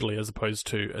provided digitally as opposed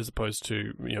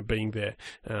to being there,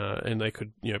 and they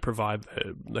could provide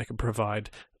and they could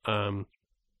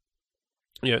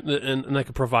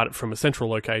provide it from a central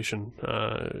location,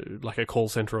 like a call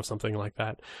center or something like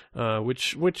that,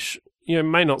 which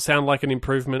may not sound like an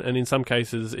improvement, and in some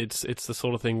cases it's the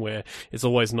sort of thing where it's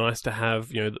always nice to have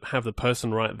the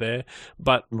person right there,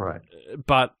 but right.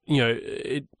 But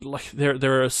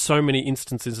there are so many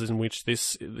instances in which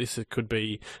this could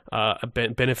be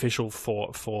beneficial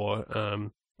for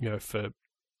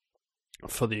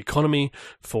the economy,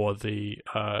 for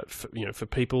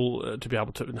people to be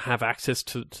able to have access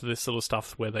to this sort of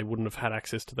stuff where they wouldn't have had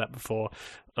access to that before.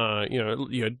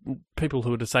 People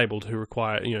who are disabled, who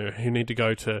require, who need to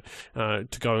go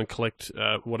and collect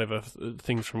whatever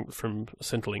things from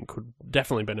Centrelink, could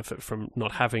definitely benefit from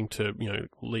not having to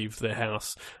leave their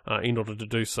house in order to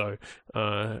do so.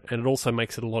 And it also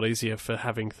makes it a lot easier for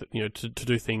having to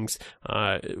do things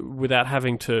without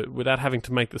having to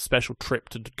make the special trip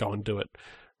to go and do it.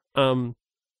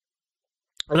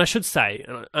 And I should say,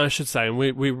 and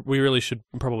we really should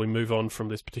probably move on from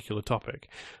this particular topic.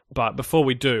 But before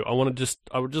we do, I just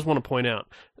want to point out,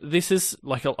 this is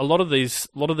like a lot of these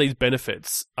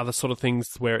benefits are the sort of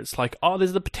things where it's like, oh,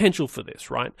 there's the potential for this,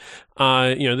 right?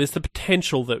 There's the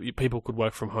potential that people could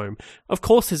work from home. Of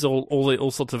course, there's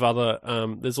all sorts of other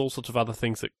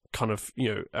things that kind of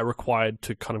are required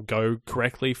to kind of go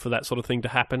correctly for that sort of thing to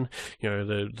happen.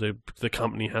 The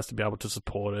company has to be able to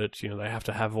support it. They have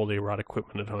to have all the right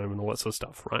equipment at home and all that sort of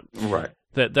stuff, right? Right.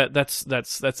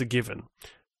 That's a given.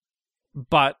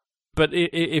 But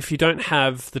if you don't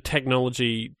have the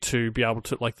technology to be able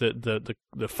to, like the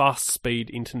fast speed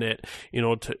internet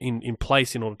in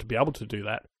place in order to be able to do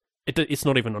that, it's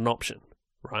not even an option,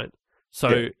 right?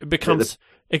 So it becomes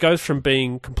it goes from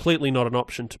being completely not an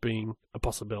option to being a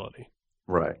possibility.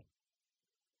 Right.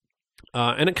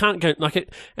 And it can't go like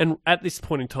it. And at this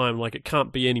point in time, like it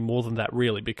can't be any more than that,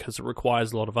 really, because it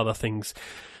requires a lot of other things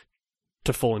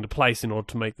to fall into place in order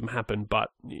to make them happen. But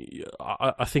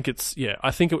I think it's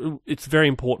it's very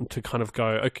important to kind of go,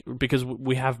 okay, because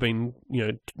we have been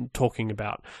talking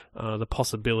about the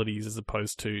possibilities as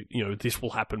opposed to this will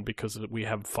happen because we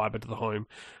have fiber to the home.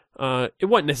 It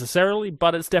won't necessarily,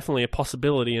 but it's definitely a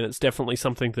possibility, and it's definitely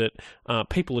something that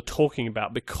people are talking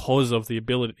about because of the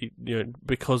ability,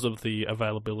 because of the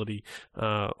availability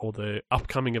or the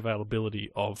upcoming availability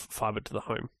of fiber to the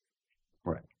home.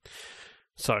 Right.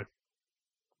 So.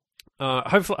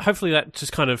 Hopefully that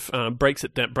just kind of breaks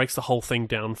the whole thing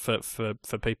down for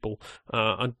people.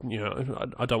 I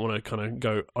don't want to kind of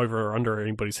go over or under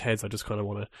anybody's heads. I just kind of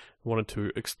wanted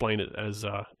to explain it as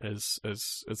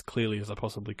clearly as I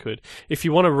possibly could. If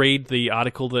you want to read the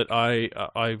article that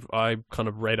I kind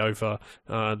of read over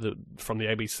from the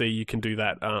ABC, you can do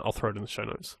that. I'll throw it in the show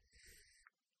notes.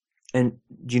 And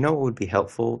do you know what would be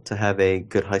helpful to have a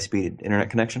good high-speed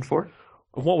internet connection for?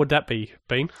 What would that be,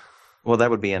 Bean? Well,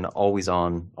 that would be an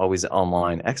always-on,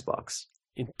 always-online Xbox.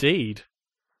 Indeed.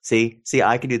 See,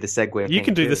 I can do the segue. You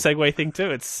can do the segue thing too.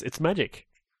 It's magic.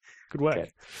 Good work.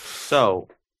 Okay. So,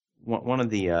 one of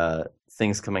the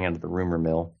things coming out of the rumor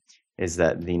mill is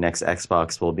that the next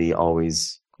Xbox will be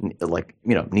always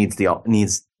needs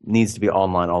to be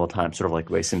online all the time, sort of like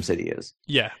the way SimCity is.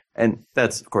 Yeah. And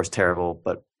that's of course terrible,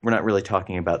 but we're not really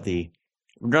talking about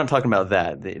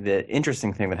that. The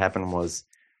interesting thing that happened was.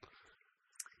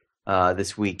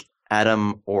 This week,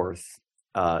 Adam Orth,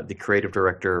 the creative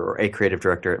director at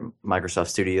Microsoft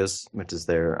Studios, which is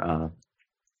their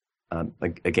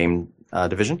a game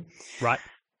division, right?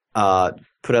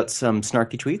 Put out some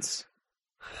snarky tweets,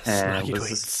 and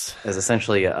as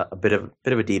essentially a bit of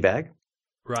a d-bag,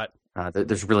 right?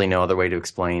 There's really no other way to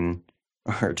explain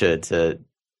or to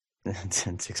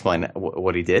explain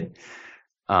what he did.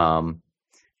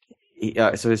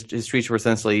 So his tweets were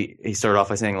essentially, he started off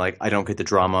by saying, like, I don't get the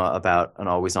drama about an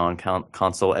always-on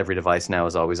console. Every device now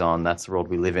is always on. That's the world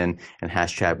we live in. And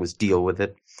hashtag was deal with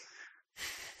it.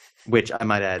 Which I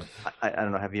might add, I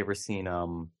don't know, have you ever seen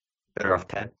Better Off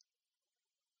Ted?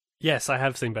 Yes, I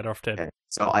have seen Better Off Ted. Okay.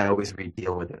 So I always read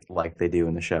deal with it like they do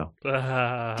in the show.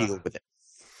 Deal with it.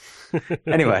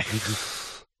 Anyway.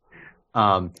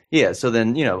 So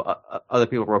then, other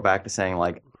people wrote back to saying,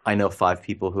 like, I know 5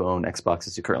 people who own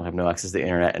Xboxes who currently have no access to the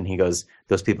internet, and he goes,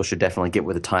 those people should definitely get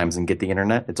with the times and get the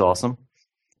internet. It's awesome.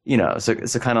 So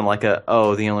kind of like the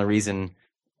only reason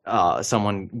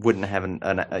someone wouldn't have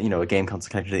a game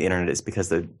console connected to the internet is because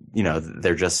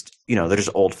they're just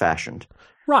old fashioned.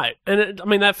 Right,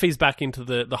 and that feeds back into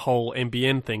the whole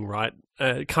NBN thing, right?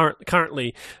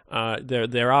 Currently,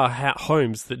 there are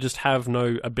homes that just have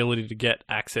no ability to get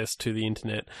access to the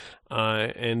internet,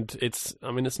 and it's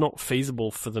not feasible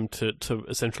for them to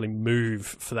essentially move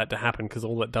for that to happen, because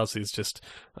all that does is just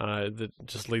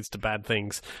leads to bad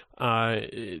things.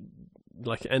 But the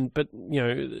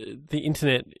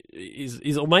internet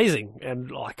is amazing,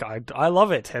 and like I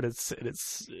love it, and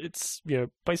it's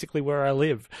basically where I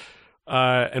live.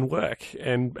 And work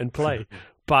and play,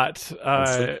 but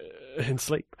and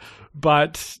sleep.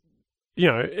 But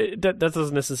that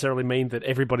doesn't necessarily mean that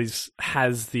everybody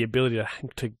has the ability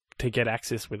to get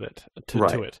access with it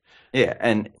to it. Yeah,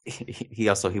 and he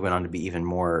went on to be even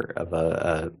more of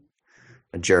a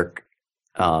jerk.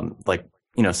 Someone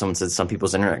said some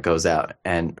people's internet goes out,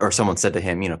 or someone said to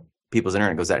him, people's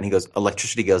internet goes out, and he goes,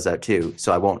 electricity goes out too,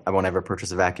 so I won't ever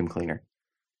purchase a vacuum cleaner.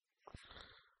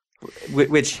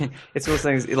 Which it's one of those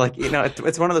things, like,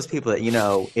 it's one of those people that,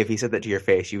 if he said that to your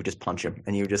face, you would just punch him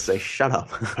and you would just say, shut up.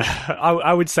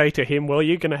 I would say to him, well,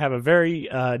 you're going to have a very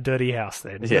dirty house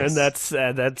then. Yes.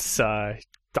 And that's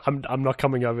I'm not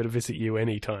coming over to visit you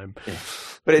anytime. Yeah.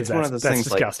 But it's one of those things,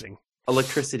 disgusting. Like,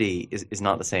 electricity is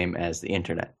not the same as the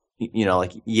internet.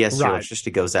 Yes, your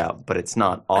electricity goes out, but it's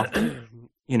not often.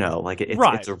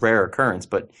 It's a rare occurrence,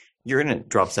 but your internet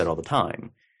drops out all the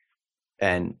time.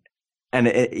 And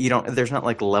there's not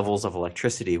like levels of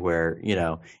electricity where,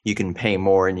 you can pay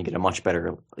more and you get a much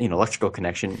better, electrical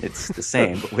connection. It's the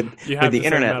same. But with the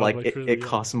internet, like it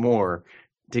costs more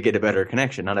to get a better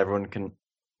connection. Not everyone can,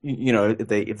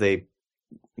 if they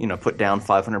put down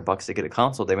 $500 to get a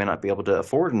console, they may not be able to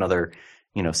afford another,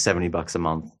 $70 a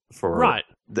month for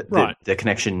the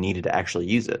connection needed to actually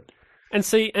use it. And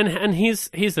see, and here's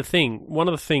the thing. One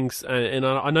of the things, and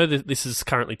I know that this is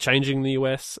currently changing in the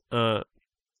US,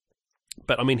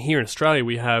 but here in Australia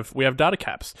we have data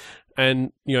caps,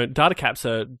 and data caps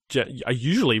are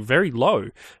usually very low.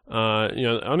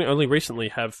 Only recently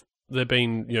have there've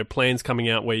been plans coming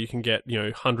out where you can get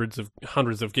hundreds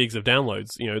of gigs of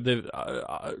downloads.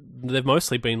 They've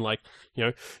mostly been like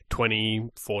 20,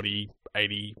 40,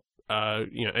 80.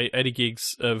 80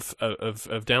 gigs of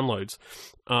downloads,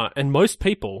 and most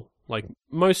people, like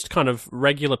most kind of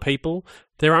regular people,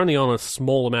 they're only on a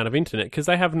small amount of internet because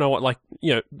they have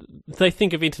they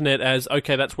think of internet as,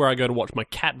 okay, that's where I go to watch my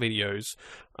cat videos,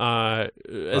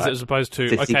 as opposed to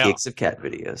 50 gigs of cat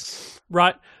videos,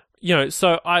 right?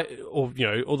 So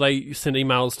or they send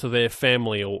emails to their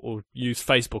family or use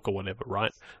Facebook or whatever,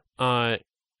 right?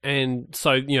 And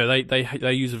so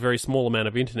they use a very small amount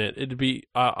of internet. It'd be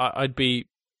I would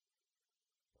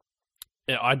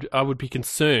be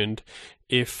concerned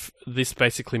if this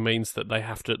basically means that they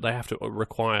have to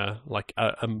require like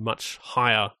a much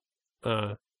higher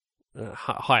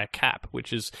higher cap,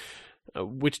 which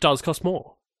does cost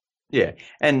more. Yeah,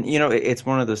 and it's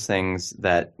one of those things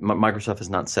that Microsoft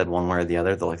has not said one way or the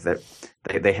other. They're like that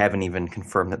they haven't even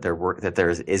confirmed that there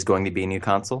is going to be a new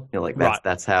console. Right.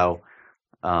 That's how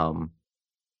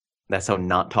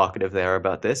not talkative they are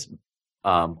about this.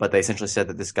 But they essentially said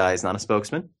that this guy is not a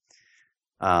spokesman.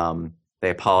 They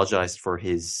apologized for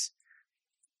his,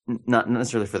 not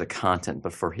necessarily for the content,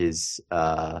 but for his,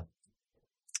 I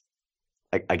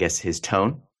guess his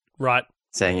tone. Right.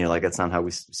 Saying, that's not how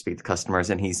we speak to customers,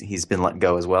 and he's been let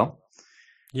go as well.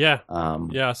 Yeah.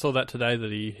 I saw that today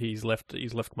that he's left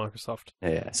Microsoft.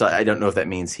 Yeah. So I don't know if that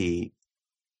means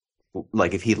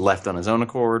if he left on his own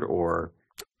accord or.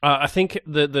 I think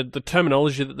the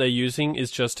terminology that they're using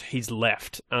is just he's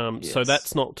left. Yes. So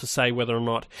that's not to say whether or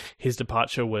not his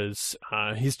departure was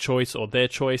his choice or their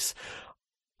choice.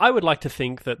 I would like to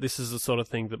think that this is the sort of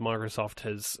thing that Microsoft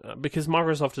has, because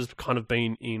Microsoft has kind of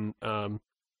been in,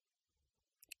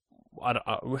 what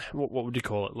would you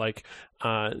call it? Like,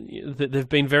 they've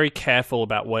been very careful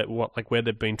about where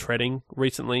they've been treading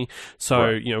recently. So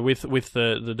right. With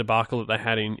the debacle that they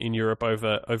had in Europe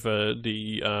over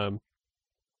the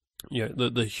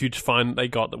the huge fine they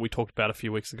got that we talked about a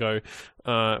few weeks ago,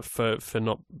 for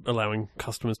not allowing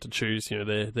customers to choose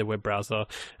their web browser,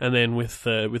 and then with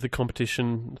the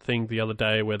competition thing the other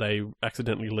day where they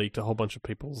accidentally leaked a whole bunch of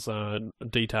people's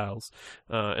details,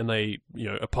 and they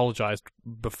apologized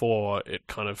before it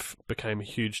kind of became a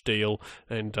huge deal,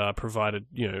 and provided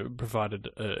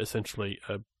essentially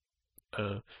a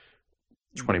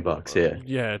 $20,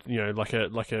 yeah. Yeah, like a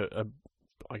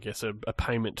I guess a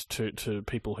payment to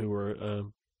people who were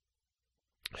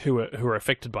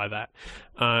affected by that,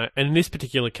 and in this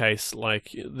particular case,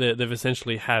 like they've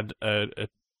essentially had an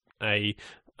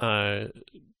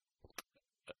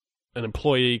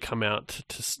employee come out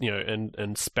to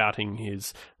and spouting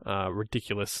his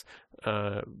ridiculous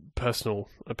personal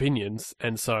opinions,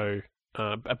 and so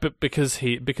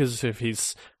because of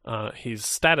his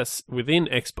status within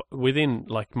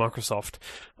like Microsoft,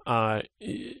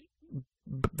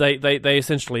 they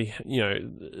essentially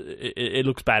it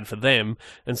looks bad for them,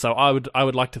 and so I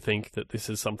would like to think that this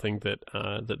is something that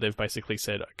they've basically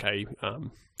said, okay,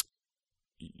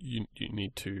 you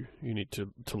need to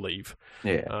leave.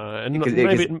 Yeah, and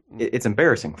maybe it's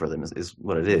embarrassing for them is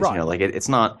what it is. Right. It's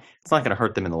not going to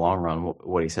hurt them in the long run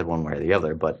what he said one way or the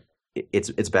other, but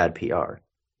it's bad PR.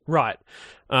 Right,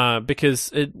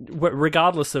 because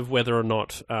regardless of whether or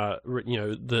not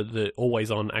the always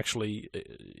on actually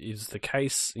is the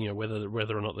case,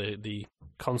 whether or not the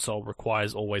console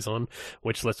requires always on,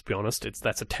 which, let's be honest,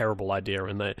 that's a terrible idea,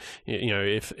 and that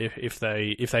if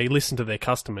they listen to their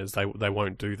customers, they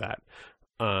won't do that.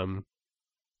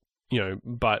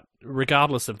 But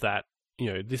regardless of that,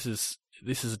 this is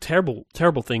a terrible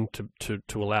thing to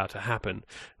allow to happen.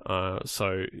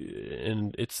 So,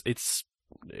 and it's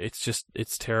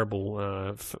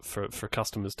terrible for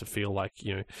customers to feel like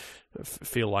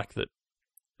that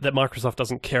Microsoft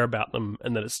doesn't care about them,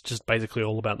 and that it's just basically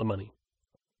all about the money.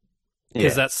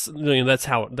 Because that's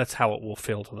how it will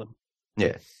feel to them.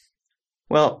 Yeah.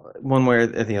 Well, one way or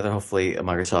the other, hopefully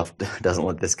Microsoft doesn't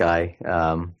let this guy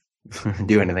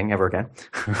do anything ever again.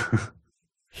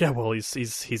 Yeah, well,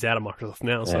 he's out of Microsoft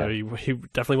now, so he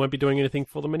definitely won't be doing anything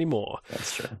for them anymore.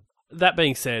 That's true. That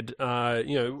being said,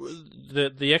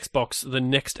 the Xbox, the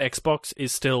next Xbox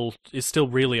is still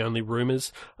really only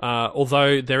rumors.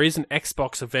 Although there is an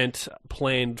Xbox event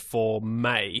planned for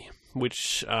May,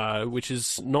 which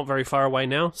is not very far away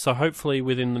now. So hopefully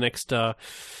within the next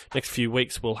few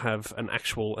weeks we'll have an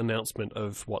actual announcement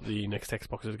of what the next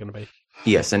Xbox is going to be.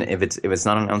 Yes, and if it's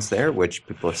not announced there, which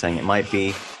people are saying it might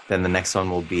be, then the next one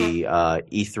will be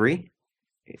E3.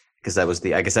 Because that was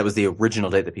the original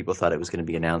date that people thought it was going to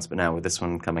be announced, but now with this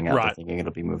one coming out, they're thinking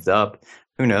it'll be moved up.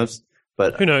 Who knows?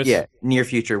 But who knows? Yeah, near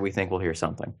future, we think we'll hear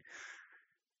something.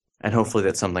 And hopefully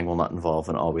that something will not involve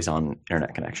an always-on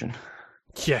internet connection.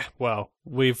 Yeah, well,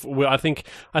 I think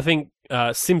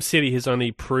SimCity has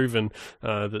only proven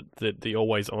that the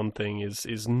always on thing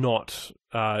is not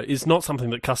something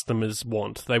that customers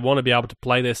want. They want to be able to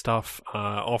play their stuff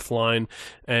offline,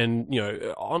 and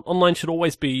online should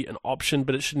always be an option,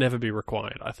 but it should never be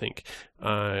required. I think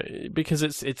because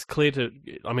it's clear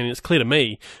to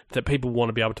me that people want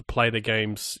to be able to play their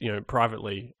games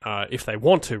privately if they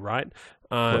want to, right?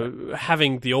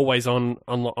 Having the always on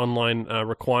online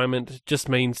requirement just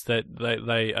means that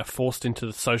they are forced into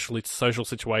the social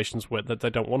situations that they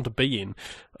don't want to be in,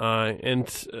 and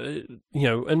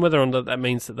whether or not that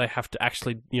means that they have to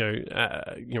actually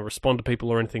respond to people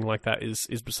or anything like that is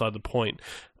beside the point.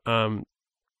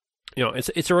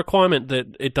 It's a requirement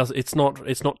that it's not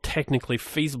technically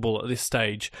feasible at this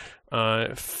stage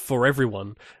for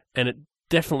everyone, and it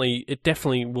definitely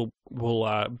will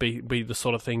be the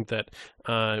sort of thing that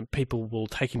people will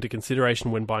take into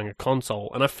consideration when buying a console.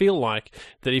 And I feel like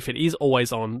that if it is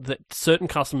always on, that certain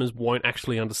customers won't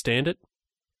actually understand it.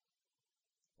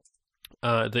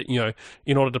 That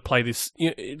in order to play this,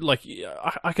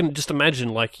 I can just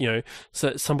imagine,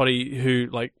 somebody who,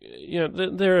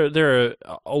 there are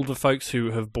older folks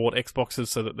who have bought Xboxes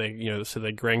so that so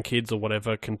their grandkids or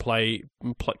whatever can play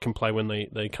when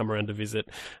they come around to visit.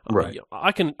 Right.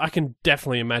 I can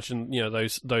definitely imagine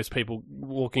those people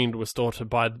walking into a store to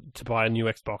buy a new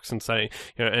Xbox and say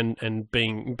and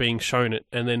being shown it,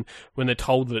 and then when they're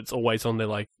told that it's always on, they're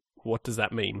like, what does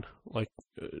that mean?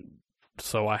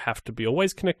 So I have to be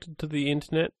always connected to the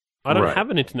internet. I don't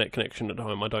have an internet connection at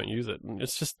home. I don't use it.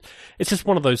 It's just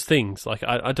one of those things. Like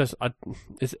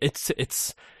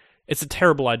it's a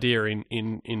terrible idea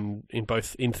in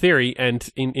both in theory and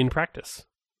in practice.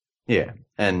 Yeah,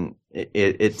 and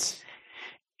it's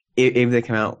if they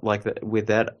come out like that with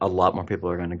that, a lot more people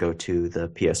are going to go to the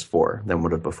PS4 than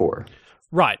would have before.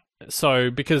 Right. So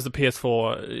because the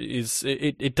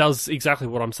PS4 it does exactly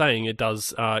what I'm saying. It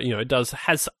does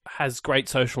has great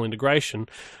social integration,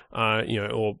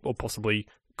 or possibly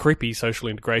creepy social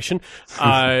integration.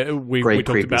 We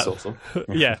talked about social.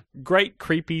 Yeah, great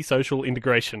creepy social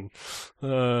integration.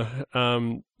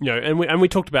 And we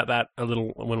talked about that a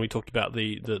little when we talked about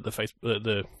the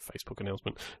Facebook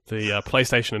announcement, the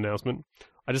PlayStation announcement.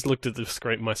 I just looked at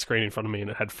my screen in front of me, and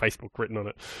it had Facebook written on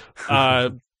it.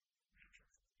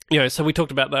 So we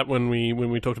talked about that when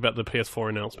we talked about the PS4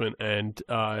 announcement, and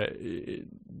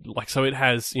so it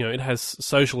has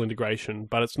social integration,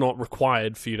 but it's not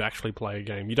required for you to actually play a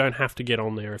game. You don't have to get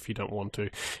on there if you don't want to.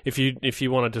 If you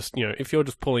want to just if you're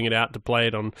just pulling it out to play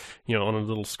it on on a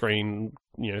little screen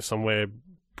somewhere,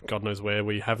 God knows where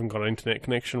you haven't got an internet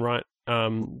connection, right?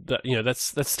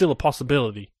 That's still a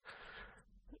possibility.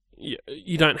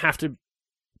 You don't have to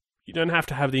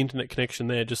have the internet connection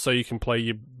there just so you can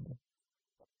play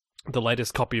the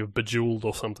latest copy of Bejeweled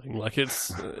or something. Like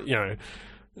it's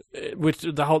which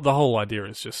the whole idea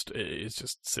is just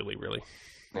silly, really.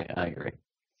 Yeah, I agree.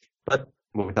 But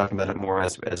we'll be talking about it more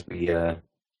as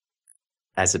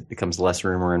it becomes less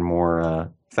rumor and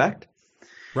more fact.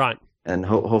 Right. And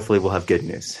hopefully we'll have good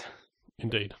news.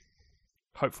 Indeed.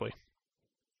 Hopefully.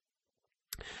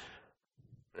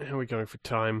 How are we going for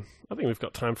time? I think we've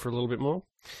got time for a little bit more.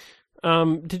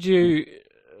 Did you?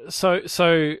 So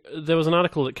there was an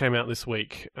article that came out this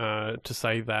week to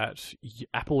say that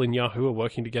Apple and Yahoo are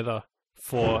working together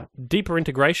for deeper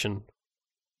integration.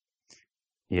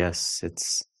 Yes,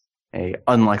 it's a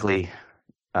unlikely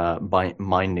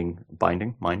binding.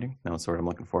 No, that's the word I'm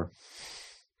looking for.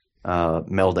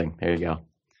 Melding. There you go.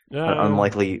 An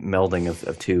unlikely melding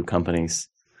of two companies.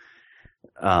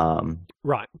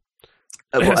 Right.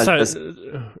 Just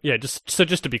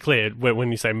to be clear,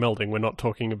 when you say melding, we're not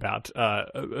talking about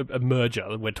a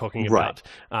merger. We're talking about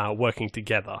working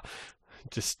together.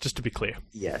 Just to be clear.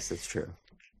 Yes, that's true.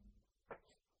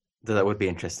 Though that would be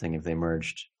interesting if they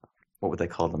merged. What would they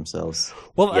call themselves?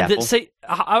 Well, I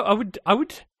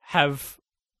would have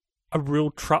a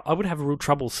real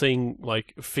trouble seeing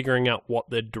figuring out what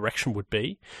their direction would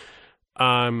be.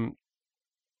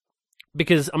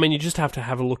 Because you just have to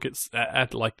have a look at their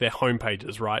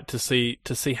homepages, right, to see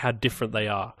how different they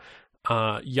are.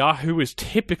 Yahoo is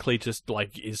typically just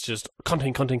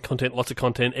content, lots of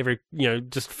content.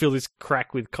 Just fill this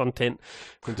crack with content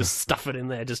and just stuff it in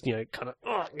there. Just kind of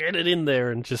get it in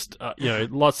there and just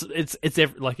lots.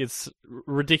 It's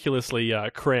ridiculously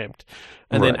cramped.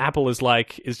 And then Apple is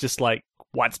just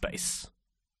white space.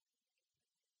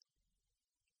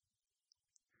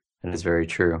 That is very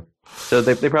true. So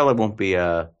they probably won't be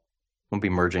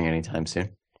merging anytime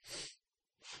soon.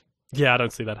 Yeah, I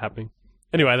don't see that happening.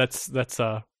 Anyway, that's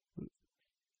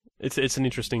It's an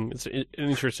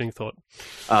interesting thought.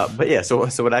 But yeah, so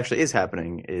what actually is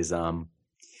happening is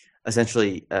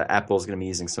essentially Apple is going to be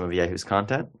using some of Yahoo's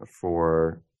content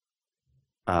for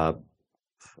I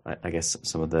guess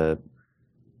some of the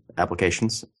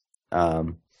applications.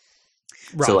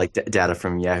 Right. So like data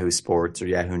from Yahoo Sports or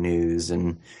Yahoo News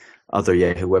and other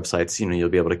Yahoo websites, you'll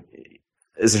be able to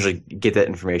essentially get that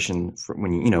information from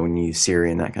when when you use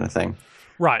Siri and that kind of thing.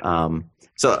 Right.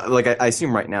 So like I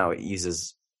assume right now it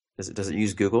uses does it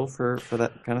use Google for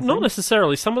that kind of thing? Not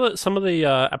necessarily. Some of the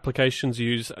applications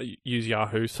use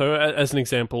Yahoo. So as an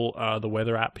example, the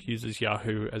weather app uses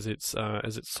Yahoo as its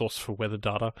source for weather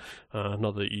data.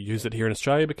 Not that you use it here in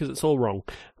Australia because it's all wrong.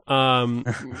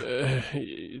 The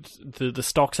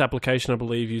stocks application, I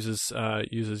believe, uses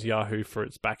Yahoo for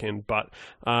its backend, but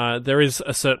there is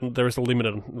a limit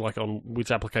on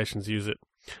which applications use it.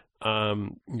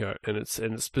 And it's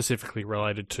specifically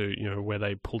related to where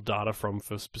they pull data from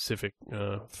for specific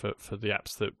for the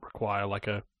apps that require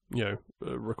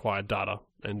required data,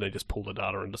 and they just pull the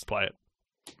data and display it.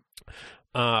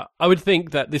 I would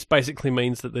think that this basically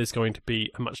means that there's going to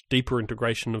be a much deeper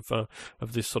integration of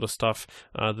this sort of stuff,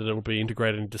 that it'll be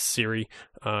integrated into Siri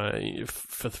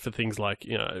for things like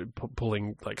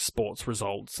pulling like sports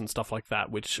results and stuff like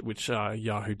that, which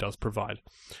Yahoo does provide.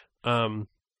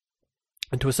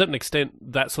 And to a certain extent,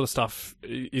 that sort of stuff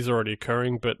is already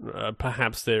occurring, but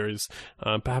perhaps there is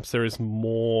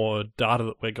more data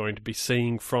that we're going to be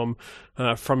seeing from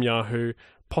Yahoo.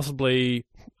 Possibly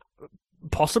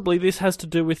this has to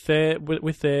do with their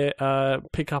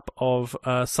pickup of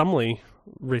Sumly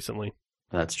recently.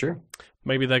 That's true.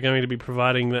 Maybe they're going to be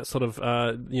providing that sort of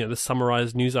the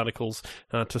summarized news articles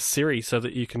to Siri, so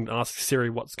that you can ask Siri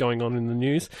what's going on in the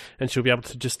news, and she'll be able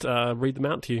to just read them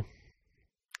out to you.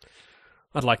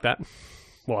 I'd like that.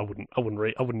 Well, I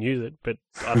wouldn't use it, but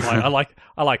I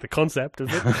like the concept of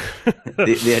it.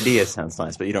 the idea sounds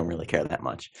nice, but you don't really care that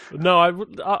much. No,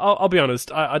 I'll be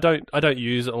honest. I don't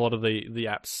use a lot of the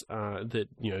apps that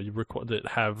that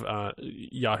have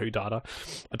Yahoo data.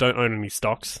 I don't own any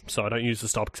stocks, so I don't use the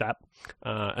stocks app.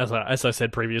 As I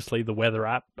said previously, the weather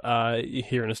app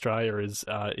here in Australia is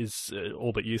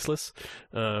all but useless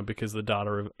because the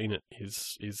data in it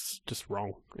is just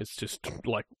wrong. It's just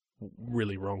like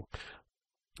really wrong.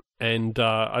 And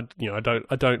I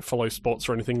don't follow sports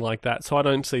or anything like that, so I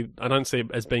don't see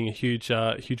it as being a huge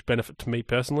benefit to me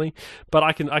personally. But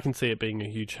I can see it being a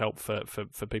huge help for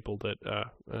people that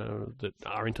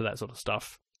are into that sort of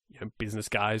stuff, business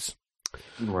guys.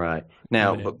 Right.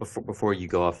 Now, but before you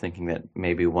go off thinking that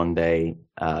maybe one day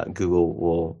Google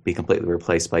will be completely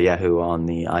replaced by Yahoo on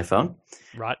the iPhone,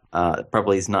 right?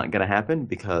 Probably is not going to happen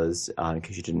because, in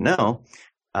case you didn't know,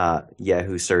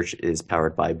 Yahoo Search is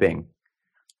powered by Bing.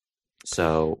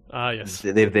 So yes,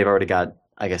 they've already got,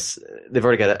 I guess they've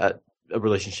already got a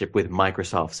relationship with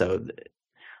Microsoft. So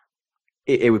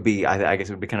it would be, I guess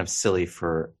it would be kind of silly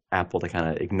for Apple to kind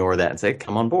of ignore that and say,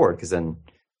 come on board, because then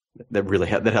that really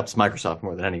that helps Microsoft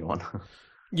more than anyone.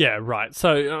 Yeah, right.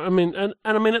 So I mean,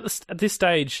 at this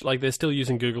stage, like, they're still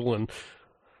using Google, and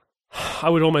I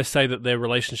would almost say that their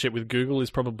relationship with Google is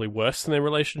probably worse than their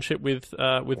relationship with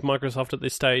Microsoft at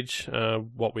this stage.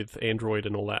 What with Android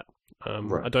and all that.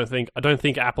 Right. I don't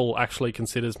think Apple actually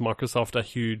considers Microsoft a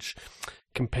huge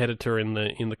competitor in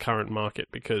the current market,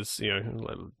 because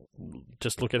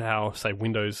just look at how, say,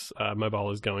 Windows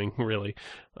Mobile is going. Really,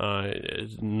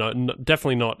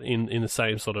 definitely not in the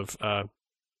same sort of.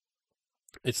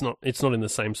 It's not in the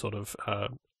same sort of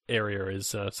area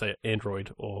as say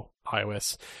Android or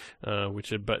iOS,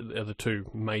 which are the two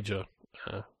major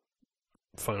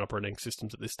phone operating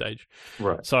systems at this stage.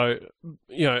 Right. So,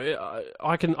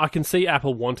 I can see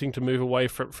Apple wanting to move away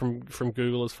from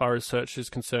Google as far as search is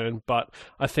concerned, but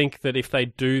I think that if they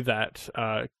do that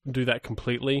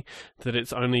completely, that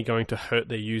it's only going to hurt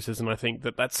their users, and I think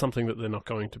that that's something that they're not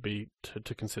going to be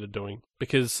to consider doing,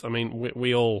 because I mean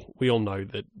we all know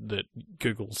that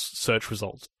Google's search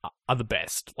results are the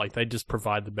best. Like, they just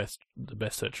provide the best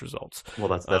search results. Well,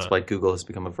 that's why Google has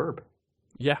become a verb.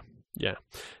 Yeah. Yeah,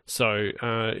 so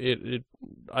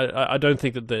I don't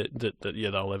think that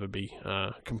they'll ever be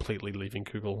completely leaving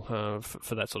Google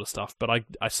for that sort of stuff. But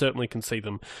I certainly can see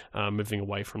them moving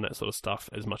away from that sort of stuff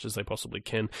as much as they possibly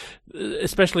can,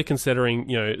 especially considering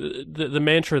the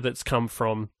mantra that's come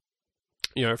from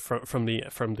from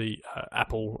the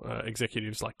Apple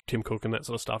executives like Tim Cook and that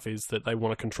sort of stuff, is that they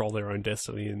want to control their own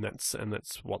destiny, and that's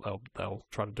what they'll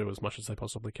try to do as much as they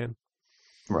possibly can.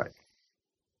 Right.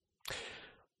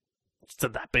 So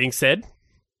that being said,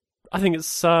 I think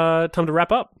it's time to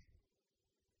wrap up.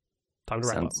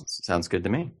 Sounds good to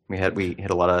me. We had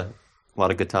a lot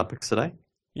of good topics today.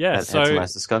 Yeah, Had some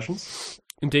nice discussions.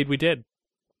 Indeed we did.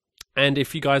 And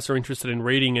if you guys are interested in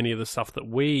reading any of the stuff that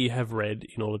we have read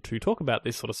in order to talk about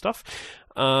this sort of stuff,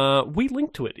 we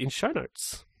link to it in show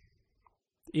notes.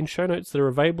 In show notes that are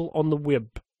available on the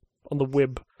web. On the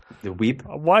web. The weeb?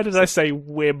 Why did I say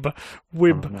web?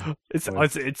 Web. Oh, no.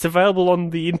 It's available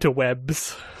on the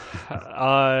interwebs.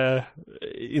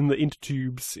 In the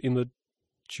intertubes, in the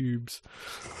tubes,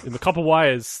 in the copper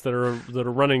wires that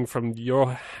are running from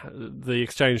the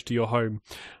exchange to your home.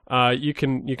 You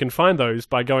can find those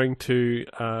by going to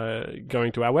our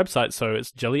website. So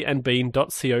it's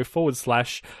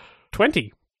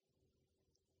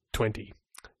jellyandbean.co/20.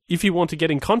 If you want to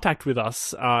get in contact with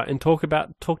us and talk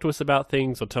to us about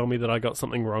things, or tell me that I got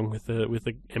something wrong with the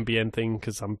MBN thing,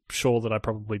 because I'm sure that I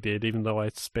probably did, even though I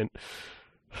spent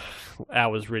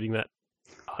hours reading that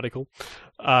article.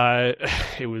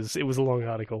 It was a long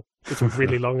article. It's a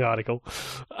really long article.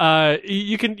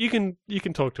 You can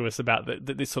talk to us about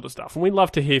this sort of stuff, and we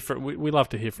love to hear from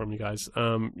you guys.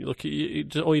 Look,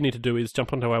 all you need to do is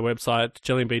jump onto our website,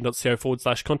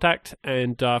 jellyandbean.co/contact,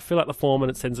 and fill out the form,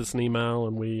 and it sends us an email,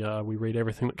 and we read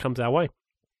everything that comes our way.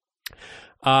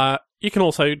 You can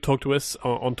also talk to us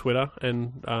on Twitter,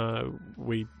 and I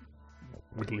live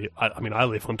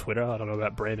on Twitter. I don't know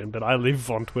about Brandon, but I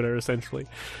live on Twitter essentially.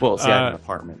 Well, see, I have an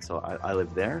apartment, so I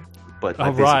live there. But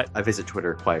I visit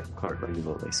Twitter quite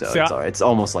regularly, so it's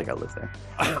almost like I live there.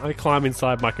 I climb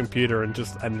inside my computer and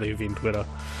live in Twitter.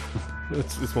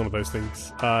 It's one of those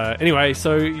things. Anyway,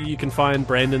 so you can find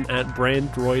Brandon at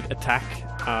Brandroid Attack,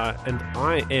 and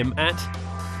I am at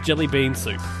Jellybean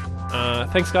Soup.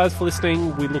 Thanks, guys, for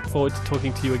listening. We look forward to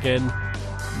talking to you again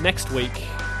next week.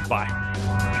 Bye.